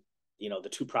 And the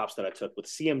 2 props that I took with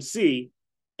CMC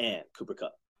and Cooper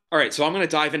Kupp. All right, so I'm going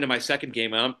to dive into my second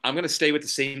game. I'm going to stay with the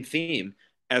same theme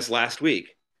as last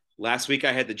week. Last week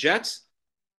I had the Jets.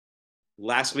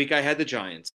 Last week I had the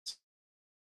Giants.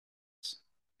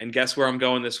 And guess where I'm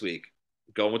going this week?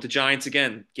 I'm going with the Giants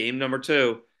again. Game number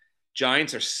 2.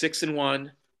 Giants are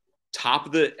 6-1, top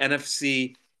of the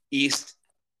NFC East.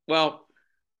 Well,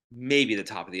 maybe the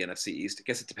top of the NFC East. I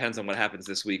guess it depends on what happens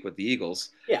this week with the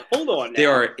Eagles. Yeah, hold on now. They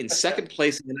are in second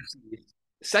place in the NFC East.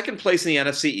 Second place in the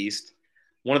NFC East.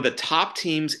 One of the top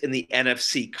teams in the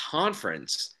NFC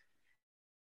conference,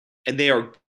 and they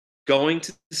are going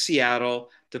to Seattle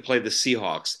to play the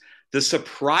Seahawks. The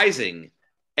surprising,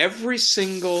 every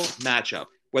single matchup,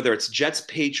 whether it's Jets,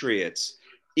 Patriots,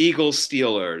 Eagles,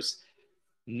 Steelers,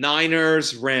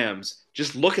 Niners, Rams,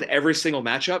 just look at every single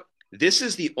matchup. This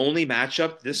is the only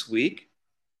matchup this week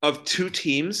of 2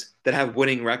 teams that have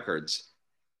winning records.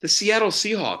 The Seattle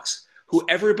Seahawks, who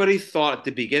everybody thought at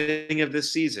the beginning of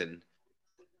this season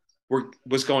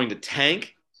was going to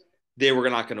tank. They were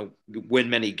not going to win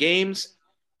many games.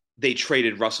 They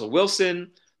traded Russell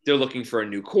Wilson. They're looking for a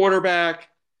new quarterback.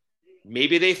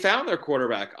 Maybe they found their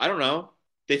quarterback. I don't know.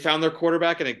 They found their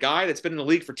quarterback in a guy that's been in the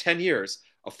league for 10 years,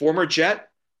 a former Jet,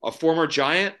 a former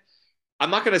Giant. I'm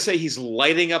not going to say he's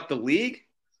lighting up the league,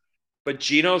 but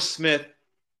Geno Smith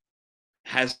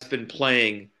has been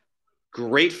playing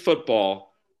great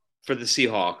football for the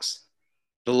Seahawks.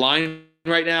 The line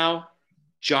right now,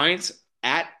 Giants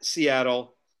at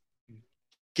Seattle,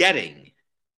 getting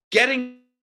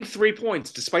 3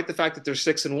 points, despite the fact that they're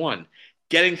 6-1.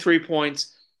 Getting 3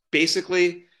 points.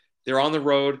 Basically, they're on the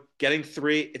road, getting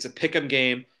 3. It's a pick'em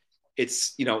game.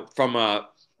 It's, from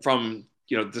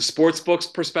the sports books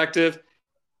perspective,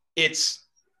 it's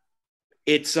a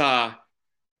pick'em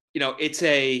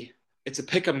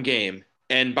game.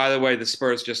 And by the way, the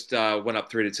Spurs just went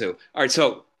up 3-2. All right,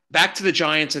 so back to the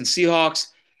Giants and Seahawks.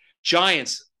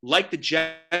 Giants, like the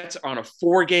Jets, are on a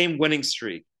 4-game winning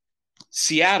streak.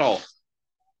 Seattle,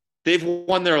 they've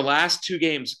won their last 2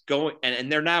 games going,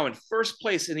 and they're now in first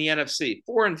place in the NFC,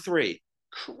 4-3.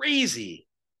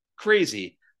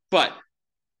 Crazy. But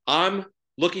I'm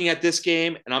looking at this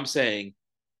game and I'm saying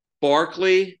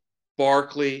Barkley.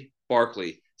 Saquon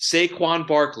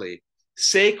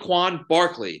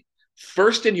Barkley,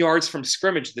 first in yards from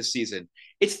scrimmage this season.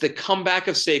 It's the comeback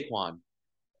of Saquon.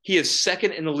 He is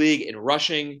second in the league in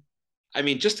rushing. I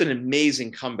mean, just an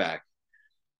amazing comeback.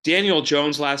 Daniel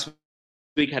Jones last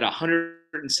week had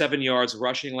 107 yards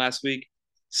rushing last week.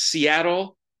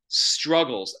 Seattle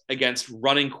struggles against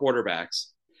running quarterbacks.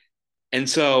 And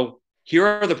so here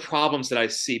are the problems that I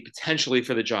see potentially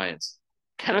for the Giants.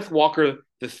 Kenneth Walker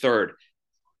III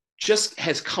just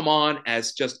has come on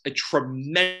as just a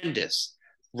tremendous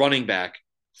running back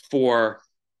for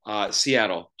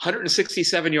Seattle.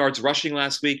 167 yards rushing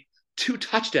last week, 2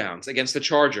 touchdowns against the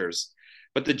Chargers.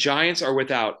 But the Giants are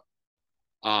without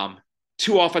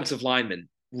 2 offensive linemen.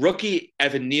 Rookie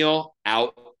Evan Neal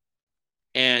out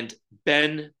and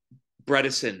Ben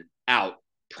Bredesen out,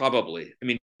 probably. I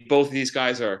mean, both of these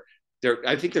guys I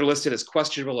think they're listed as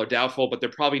questionable or doubtful, but they're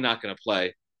probably not going to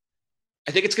play.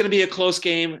 I think it's going to be a close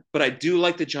game, but I do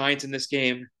like the Giants in this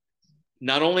game,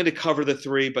 not only to cover the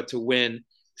 3, but to win.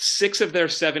 6 of their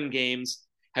 7 games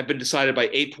have been decided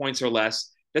by 8 points or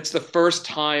less. That's the first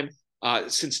time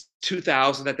since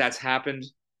 2000 that's happened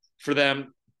for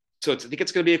them. So I think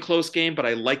it's going to be a close game, but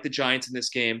I like the Giants in this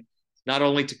game, not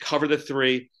only to cover the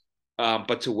 3,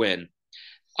 but to win.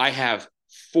 I have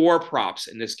 4 props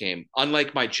in this game.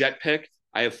 Unlike my Jet pick,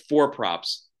 I have 4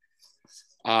 props.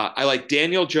 I like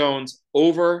Daniel Jones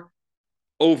over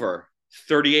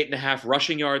 38.5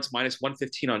 rushing yards, minus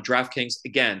 115 on DraftKings.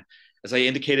 Again, as I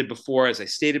stated before,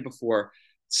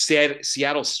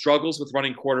 Seattle struggles with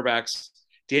running quarterbacks.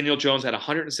 Daniel Jones had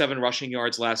 107 rushing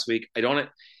yards last week. I don't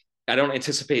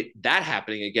anticipate that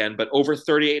happening again, but over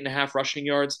 38.5 rushing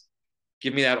yards,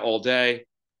 give me that all day.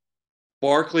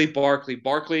 Barkley.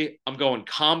 I'm going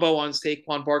combo on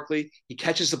Saquon Barkley. He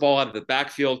catches the ball out of the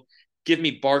backfield. Give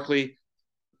me Barkley.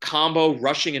 Combo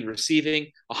rushing and receiving,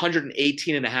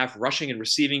 118.5 rushing and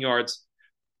receiving yards,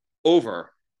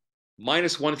 over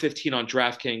minus 115 on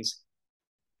DraftKings.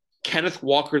 Kenneth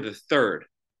Walker III.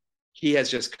 He has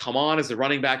just come on as the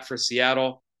running back for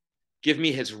Seattle. Give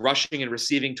me his rushing and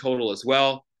receiving total as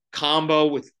well. Combo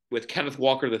with Kenneth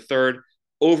Walker III,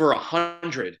 over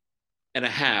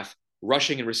 100.5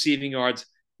 rushing and receiving yards,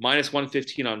 minus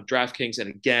 115 on DraftKings. And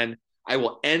again, I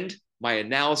will end my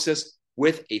analysis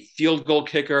with a field goal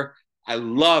kicker. I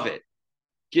love it.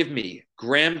 Give me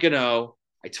Graham Gano.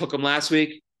 I took him last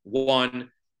week, won.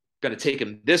 Going to take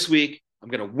him this week. I'm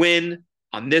going to win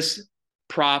on this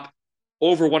prop,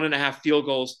 over 1.5 field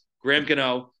goals. Graham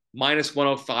Gano, minus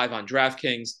 105 on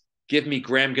DraftKings. Give me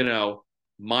Graham Gano,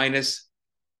 minus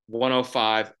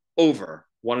 105 over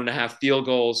 1.5 field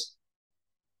goals.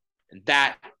 And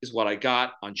that is what I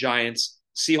got on Giants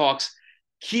Seahawks,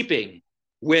 keeping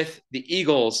with the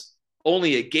Eagles,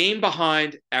 only a game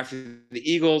behind after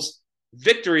the Eagles'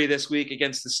 victory this week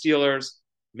against the Steelers.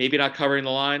 Maybe not covering the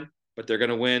line, but they're going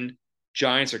to win.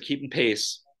 Giants are keeping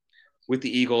pace with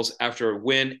the Eagles after a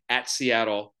win at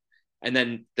Seattle. And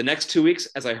then the next 2 weeks,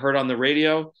 as I heard on the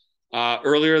radio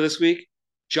earlier this week,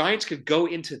 Giants could go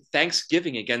into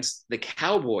Thanksgiving against the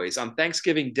Cowboys on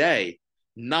Thanksgiving Day,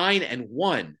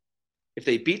 9-1. If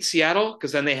they beat Seattle,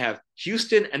 because then they have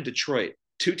Houston and Detroit,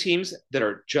 two teams that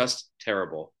are just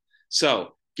terrible.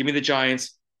 So give me the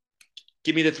Giants.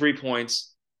 Give me the 3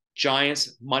 points.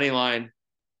 Giants, money line.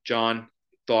 John,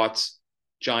 thoughts?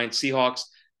 Giants, Seahawks.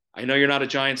 I know you're not a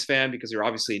Giants fan because you're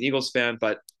obviously an Eagles fan,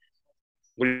 but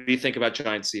what do you think about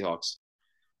Giants, Seahawks?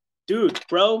 Dude,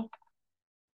 bro,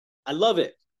 I love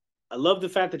it. I love the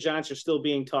fact that Giants are still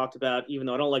being talked about, even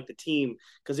though I don't like the team,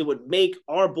 because it would make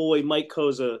our boy Mike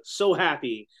Koza so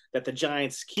happy that the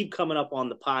Giants keep coming up on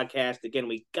the podcast. Again,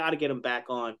 we got to get him back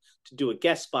on to do a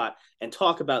guest spot and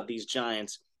talk about these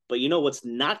Giants. But you know what's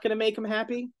not going to make him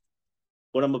happy?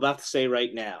 What I'm about to say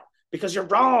right now. Because you're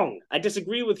wrong. I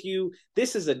disagree with you.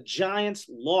 This is a Giants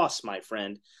loss, my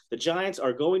friend. The Giants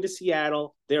are going to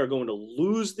Seattle. They are going to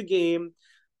lose the game.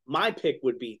 My pick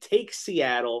would be take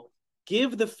Seattle,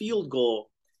 give the field goal.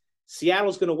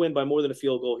 Seattle's going to win by more than a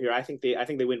field goal here. I think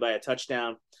they win by a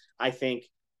touchdown. I think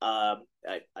all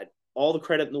the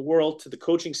credit in the world to the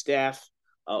coaching staff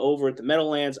over at the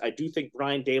Meadowlands. I do think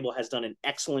Brian Daboll has done an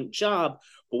excellent job,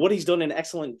 but what he's done an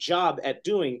excellent job at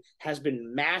doing has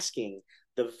been masking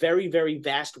the very, very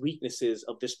vast weaknesses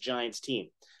of this Giants team.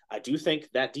 I do think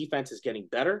that defense is getting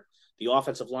better. The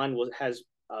offensive line has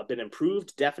been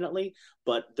improved, definitely,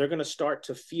 but they're going to start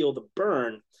to feel the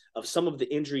burn of some of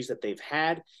the injuries that they've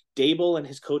had. Daboll and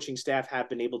his coaching staff have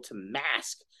been able to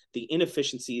mask the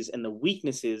inefficiencies and the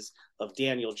weaknesses of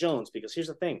Daniel Jones, because here's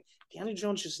the thing, Daniel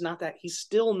Jones is he's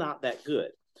still not that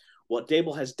good. What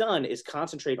Daboll has done is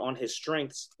concentrate on his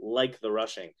strengths, like the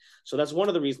rushing. So that's one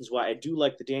of the reasons why I do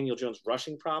like the Daniel Jones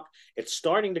rushing prop. It's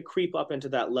starting to creep up into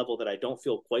that level that I don't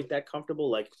feel quite that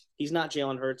comfortable. Like, he's not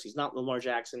Jalen Hurts. He's not Lamar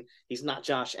Jackson. He's not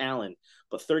Josh Allen.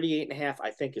 But 38.5,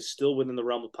 I think, is still within the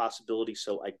realm of possibility.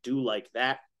 So I do like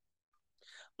that.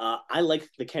 I like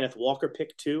the Kenneth Walker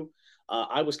pick, too.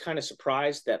 I was kind of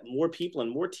surprised that more people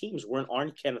and more teams weren't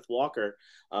on Kenneth Walker,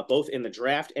 both in the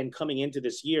draft and coming into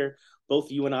this year. Both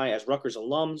you and I, as Rutgers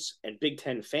alums and Big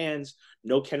Ten fans,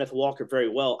 know Kenneth Walker very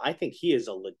well. I think he is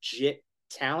a legit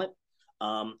talent.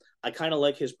 I kind of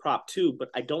like his prop too, but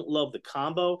I don't love the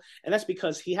combo. And that's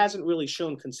because he hasn't really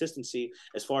shown consistency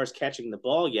as far as catching the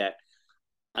ball yet.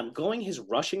 I'm going his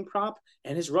rushing prop,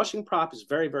 and his rushing prop is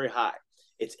very, very high.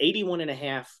 It's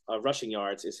 81.5 rushing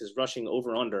yards is his rushing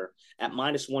over-under at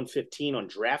minus 115 on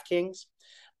DraftKings.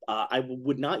 I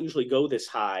would not usually go this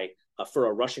high for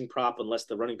a rushing prop unless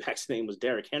the running back's name was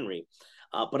Derrick Henry.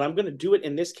 But I'm going to do it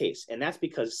in this case, and that's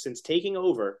because since taking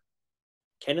over,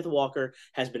 Kenneth Walker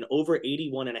has been over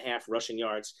 81.5 rushing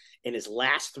yards in his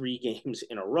last 3 games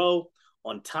in a row.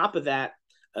 On top of that,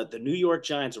 the New York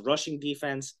Giants rushing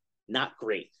defense, not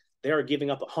great. They are giving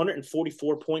up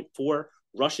 144.4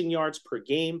 rushing yards per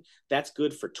game. That's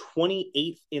good for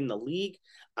 28th in the league.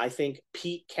 I think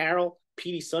Pete Carroll,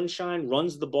 Petey Sunshine,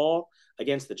 runs the ball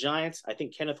against the Giants. I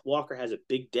think Kenneth Walker has a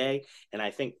big day, and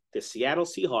I think the Seattle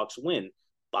Seahawks win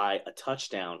by a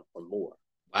touchdown or more.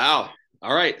 Wow.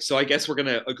 All right. So I guess we're going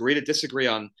to agree to disagree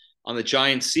on the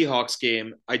Giants-Seahawks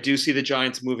game. I do see the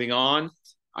Giants moving on.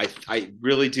 I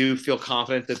really do feel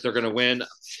confident that they're going to win.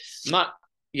 I'm not,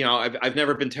 I've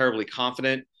never been terribly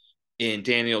confident in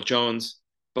Daniel Jones,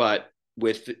 but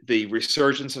with the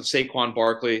resurgence of Saquon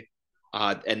Barkley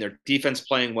and their defense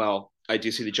playing well, I do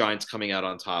see the Giants coming out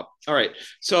on top. All right.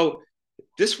 So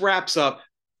this wraps up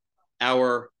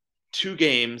our 2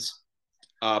 games,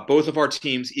 both of our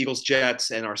teams, Eagles,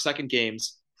 Jets, and our second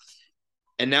games.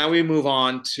 And now we move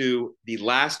on to the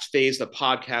last phase of the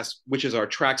podcast, which is our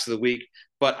tracks of the week.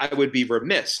 But I would be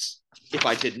remiss if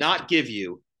I did not give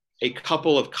you a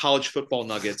couple of college football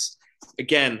nuggets.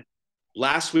 Again,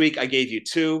 last week I gave you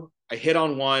two. I hit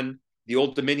on one. The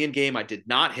Old Dominion game I did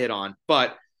not hit on,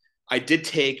 but I did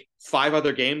take 5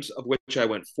 other games, of which I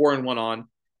went 4-1 on.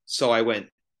 So I went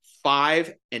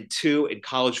 5-2 in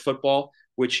college football,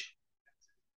 which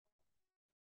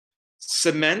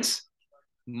cements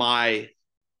my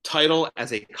title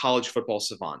as a college football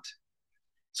savant.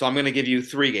 So I'm going to give you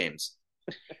 3 games.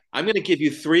 I'm going to give you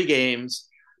 3 games.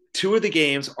 2 of the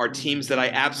games are teams that I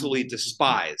absolutely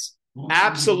despise.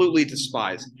 Absolutely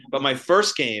despise. But my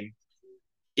first game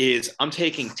is I'm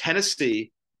taking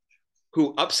Tennessee,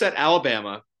 who upset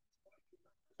Alabama.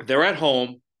 They're at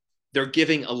home. They're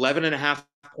giving 11.5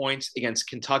 points against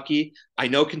Kentucky. I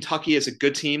know Kentucky is a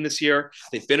good team this year.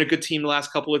 They've been a good team the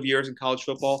last couple of years in college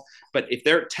football. But if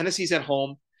Tennessee's at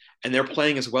home and they're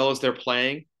playing as well as they're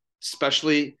playing,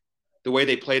 especially the way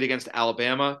they played against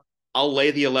Alabama, I'll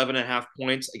lay the 11.5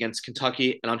 points against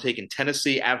Kentucky, and I'm taking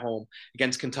Tennessee at home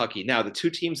against Kentucky. Now, the 2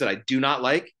 teams that I do not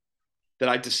like, that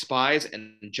I despise,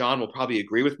 and John will probably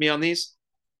agree with me on these,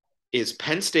 is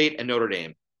Penn State and Notre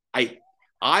Dame.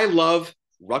 I love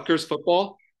Rutgers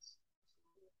football,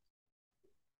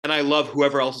 and I love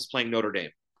whoever else is playing Notre Dame.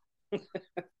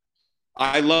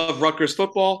 I love Rutgers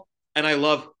football, and I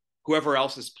love whoever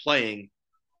else is playing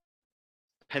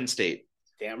Penn State.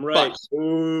 Damn right.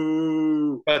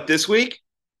 But this week,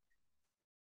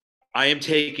 I am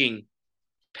taking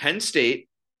Penn State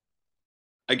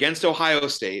against Ohio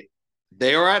State.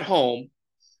 They are at home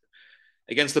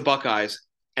against the Buckeyes,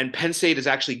 and Penn State is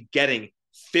actually getting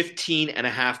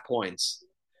 15.5 points.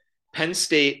 Penn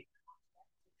State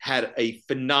had a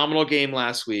phenomenal game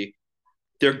last week.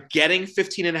 They're getting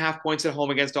 15.5 points at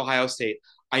home against Ohio State.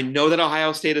 I know that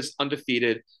Ohio State is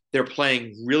undefeated. They're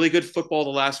playing really good football the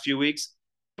last few weeks,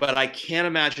 but I can't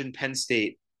imagine Penn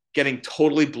State getting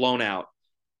totally blown out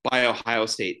by Ohio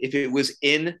State. If it was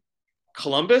in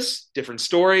Columbus, different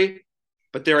story,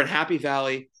 but they're in Happy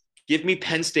Valley. Give me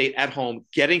Penn State at home,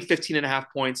 getting 15.5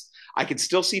 points. I can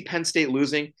still see Penn State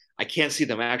losing. I can't see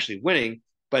them actually winning,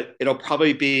 but it'll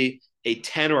probably be a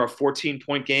 10 or a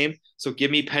 14-point game. So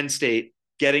give me Penn State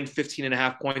getting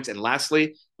 15.5 points. And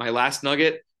lastly, my last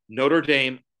nugget, Notre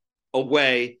Dame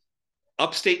away,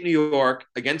 upstate New York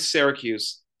against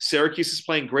Syracuse. Syracuse is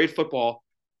playing great football.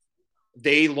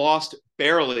 They lost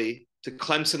barely to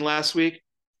Clemson last week.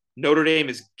 Notre Dame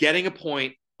is getting a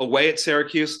point away at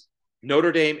Syracuse.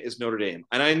 Notre Dame is Notre Dame.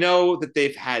 And I know that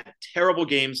they've had terrible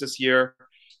games this year.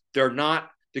 They're not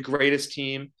the greatest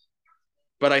team.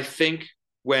 But I think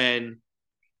when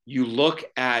you look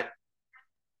at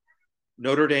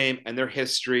Notre Dame and their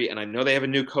history, and I know they have a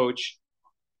new coach,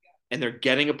 and they're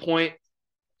getting a point,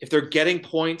 if they're getting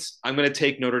points, I'm going to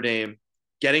take Notre Dame.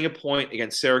 Getting a point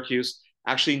against Syracuse.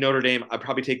 Actually, Notre Dame, I'd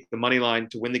probably take the money line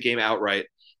to win the game outright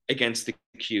against the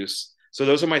Cuse. So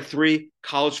those are my 3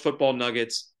 college football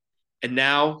nuggets. And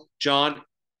now, John,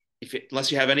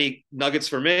 unless you have any nuggets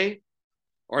for me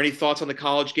or any thoughts on the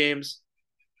college games,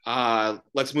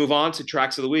 let's move on to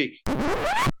tracks of the week.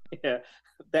 Yeah,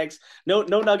 thanks. No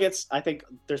nuggets. I think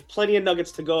there's plenty of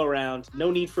nuggets to go around.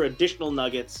 No need for additional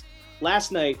nuggets.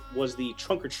 Last night was the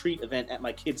trunk or treat event at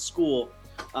my kid's school.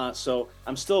 So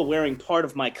I'm still wearing part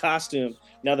of my costume.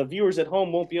 Now the viewers at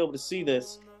home won't be able to see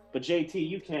this, but JT,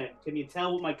 you can. Can you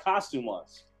tell what my costume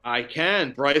was? I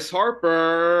can. Bryce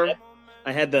Harper. Yep.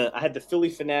 I had the Philly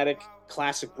Fanatic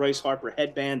classic Bryce Harper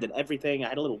headband and everything. I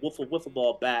had a little wiffle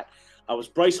ball bat. I was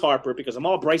Bryce Harper because I'm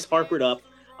all Bryce Harpered up.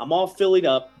 I'm all Phillied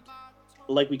up.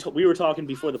 Like we were talking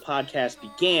before the podcast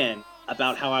began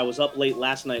about how I was up late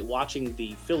last night watching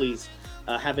the Phillies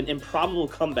have an improbable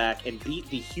comeback and beat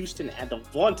the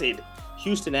vaunted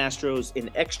Houston Astros in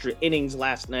extra innings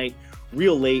last night,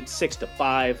 real late,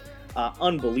 6-5.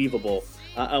 Unbelievable.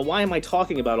 Why am I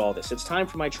talking about all this? It's time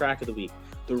for my track of the week.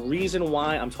 The reason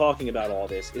why I'm talking about all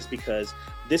this is because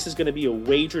this is going to be a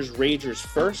Wagers Ragers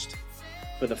first.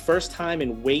 For the first time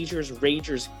in Wagers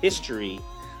Ragers history,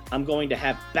 I'm going to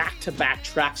have back-to-back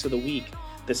tracks of the week,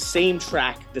 the same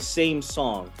track, the same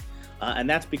song. And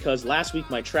that's because last week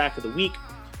my track of the week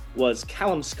was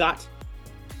Callum Scott,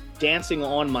 Dancing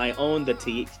on My Own, the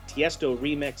Tiesto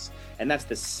remix. And that's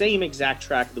the same exact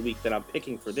track of the week that I'm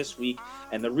picking for this week.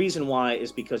 And the reason why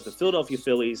is because the Philadelphia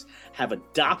Phillies have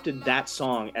adopted that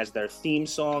song as their theme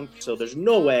song. So there's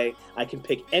no way I can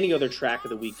pick any other track of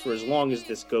the week for as long as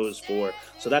this goes for.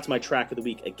 So that's my track of the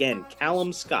week. Again,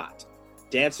 Callum Scott,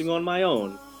 Dancing on My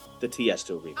Own, the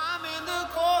Tiesto remix. I'm in the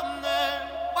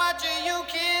corner, watching you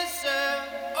kiss her.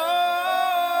 Oh,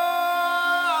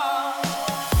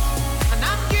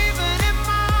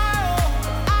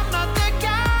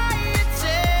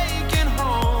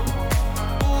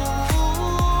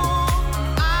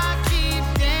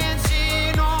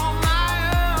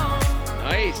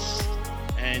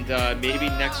 maybe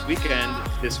next weekend,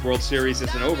 if this World Series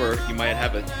isn't over, you might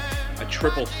have a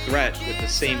triple threat with the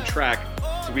same track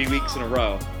 3 weeks in a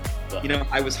row. You know,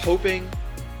 I was hoping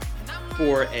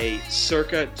for a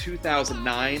circa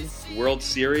 2009 World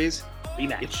Series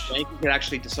rematch. If the Yankees had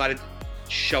actually decided to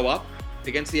show up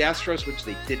against the Astros, which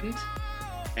they didn't,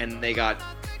 and they got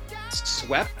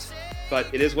swept. But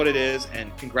it is what it is,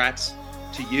 and congrats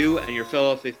to you and your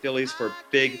Philadelphia Phillies for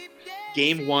big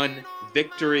Game 1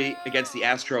 victory against the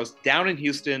Astros down in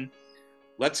Houston.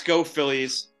 Let's go,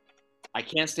 Phillies. I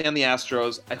can't stand the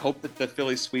Astros. I hope that the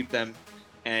Phillies sweep them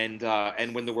and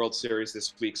win the World Series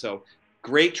this week. So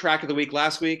great track of the week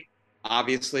last week.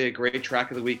 Obviously, a great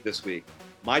track of the week this week.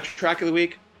 My track of the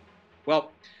week,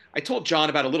 well, I told John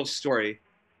about a little story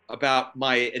about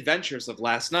my adventures of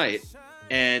last night,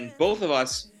 and both of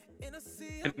us,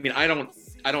 I mean, I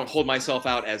don't hold myself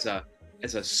out as a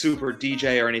super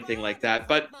DJ or anything like that,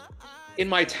 but in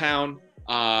my town,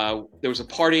 there was a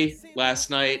party last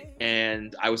night,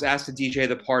 and I was asked to DJ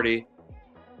the party.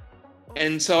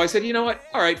 And so I said, you know what?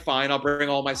 All right, fine. I'll bring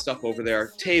all my stuff over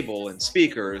there, table and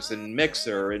speakers and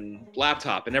mixer and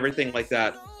laptop and everything like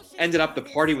that. Ended up the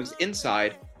party was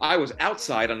inside. I was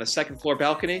outside on the second floor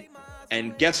balcony.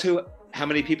 And guess how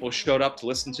many people showed up to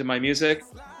listen to my music?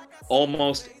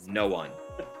 Almost no one.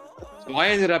 So I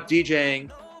ended up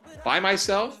DJing by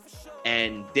myself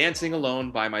and dancing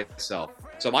alone by myself.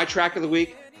 So my track of the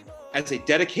week, as a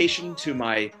dedication to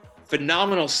my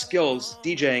phenomenal skills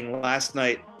DJing last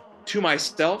night to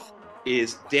myself,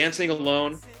 is Dancing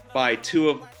Alone by two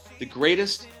of the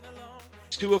greatest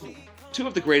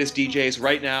DJs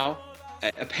right now,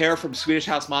 a pair from Swedish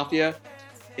House Mafia.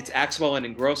 It's Axwell and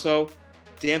Ingrosso.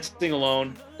 Dancing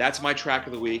Alone, that's my track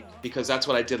of the week because that's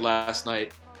what I did last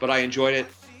night, but I enjoyed it.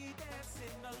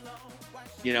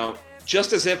 You know,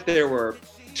 just as if there were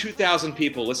 2,000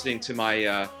 people listening to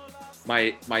my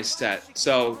my set.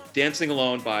 So Dancing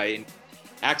Alone by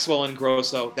Axwell and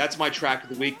Ingrosso, that's my track of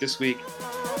the week this week.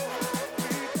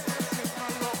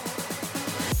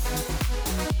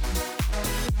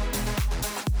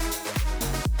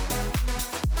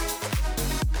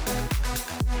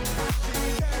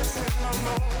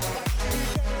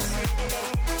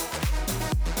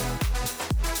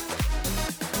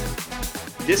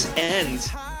 This ends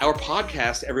our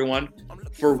podcast, everyone,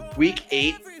 for week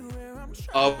 8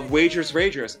 of Wagers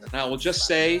Ragers. Now, I will just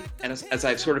say, and as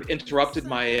I've sort of interrupted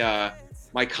my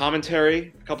my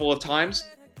commentary a couple of times,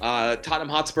 Tottenham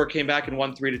Hotspur came back and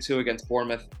won 3-2 against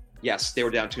Bournemouth. Yes, they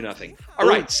were down 2-0. All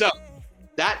right, so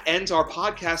that ends our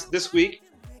podcast this week.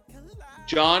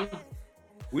 John,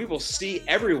 we will see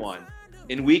everyone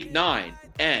in week 9,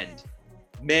 and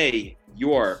may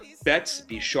your bets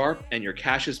be sharp and your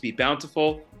cashes be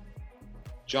bountiful.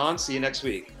 John, see you next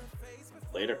week.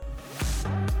 Later.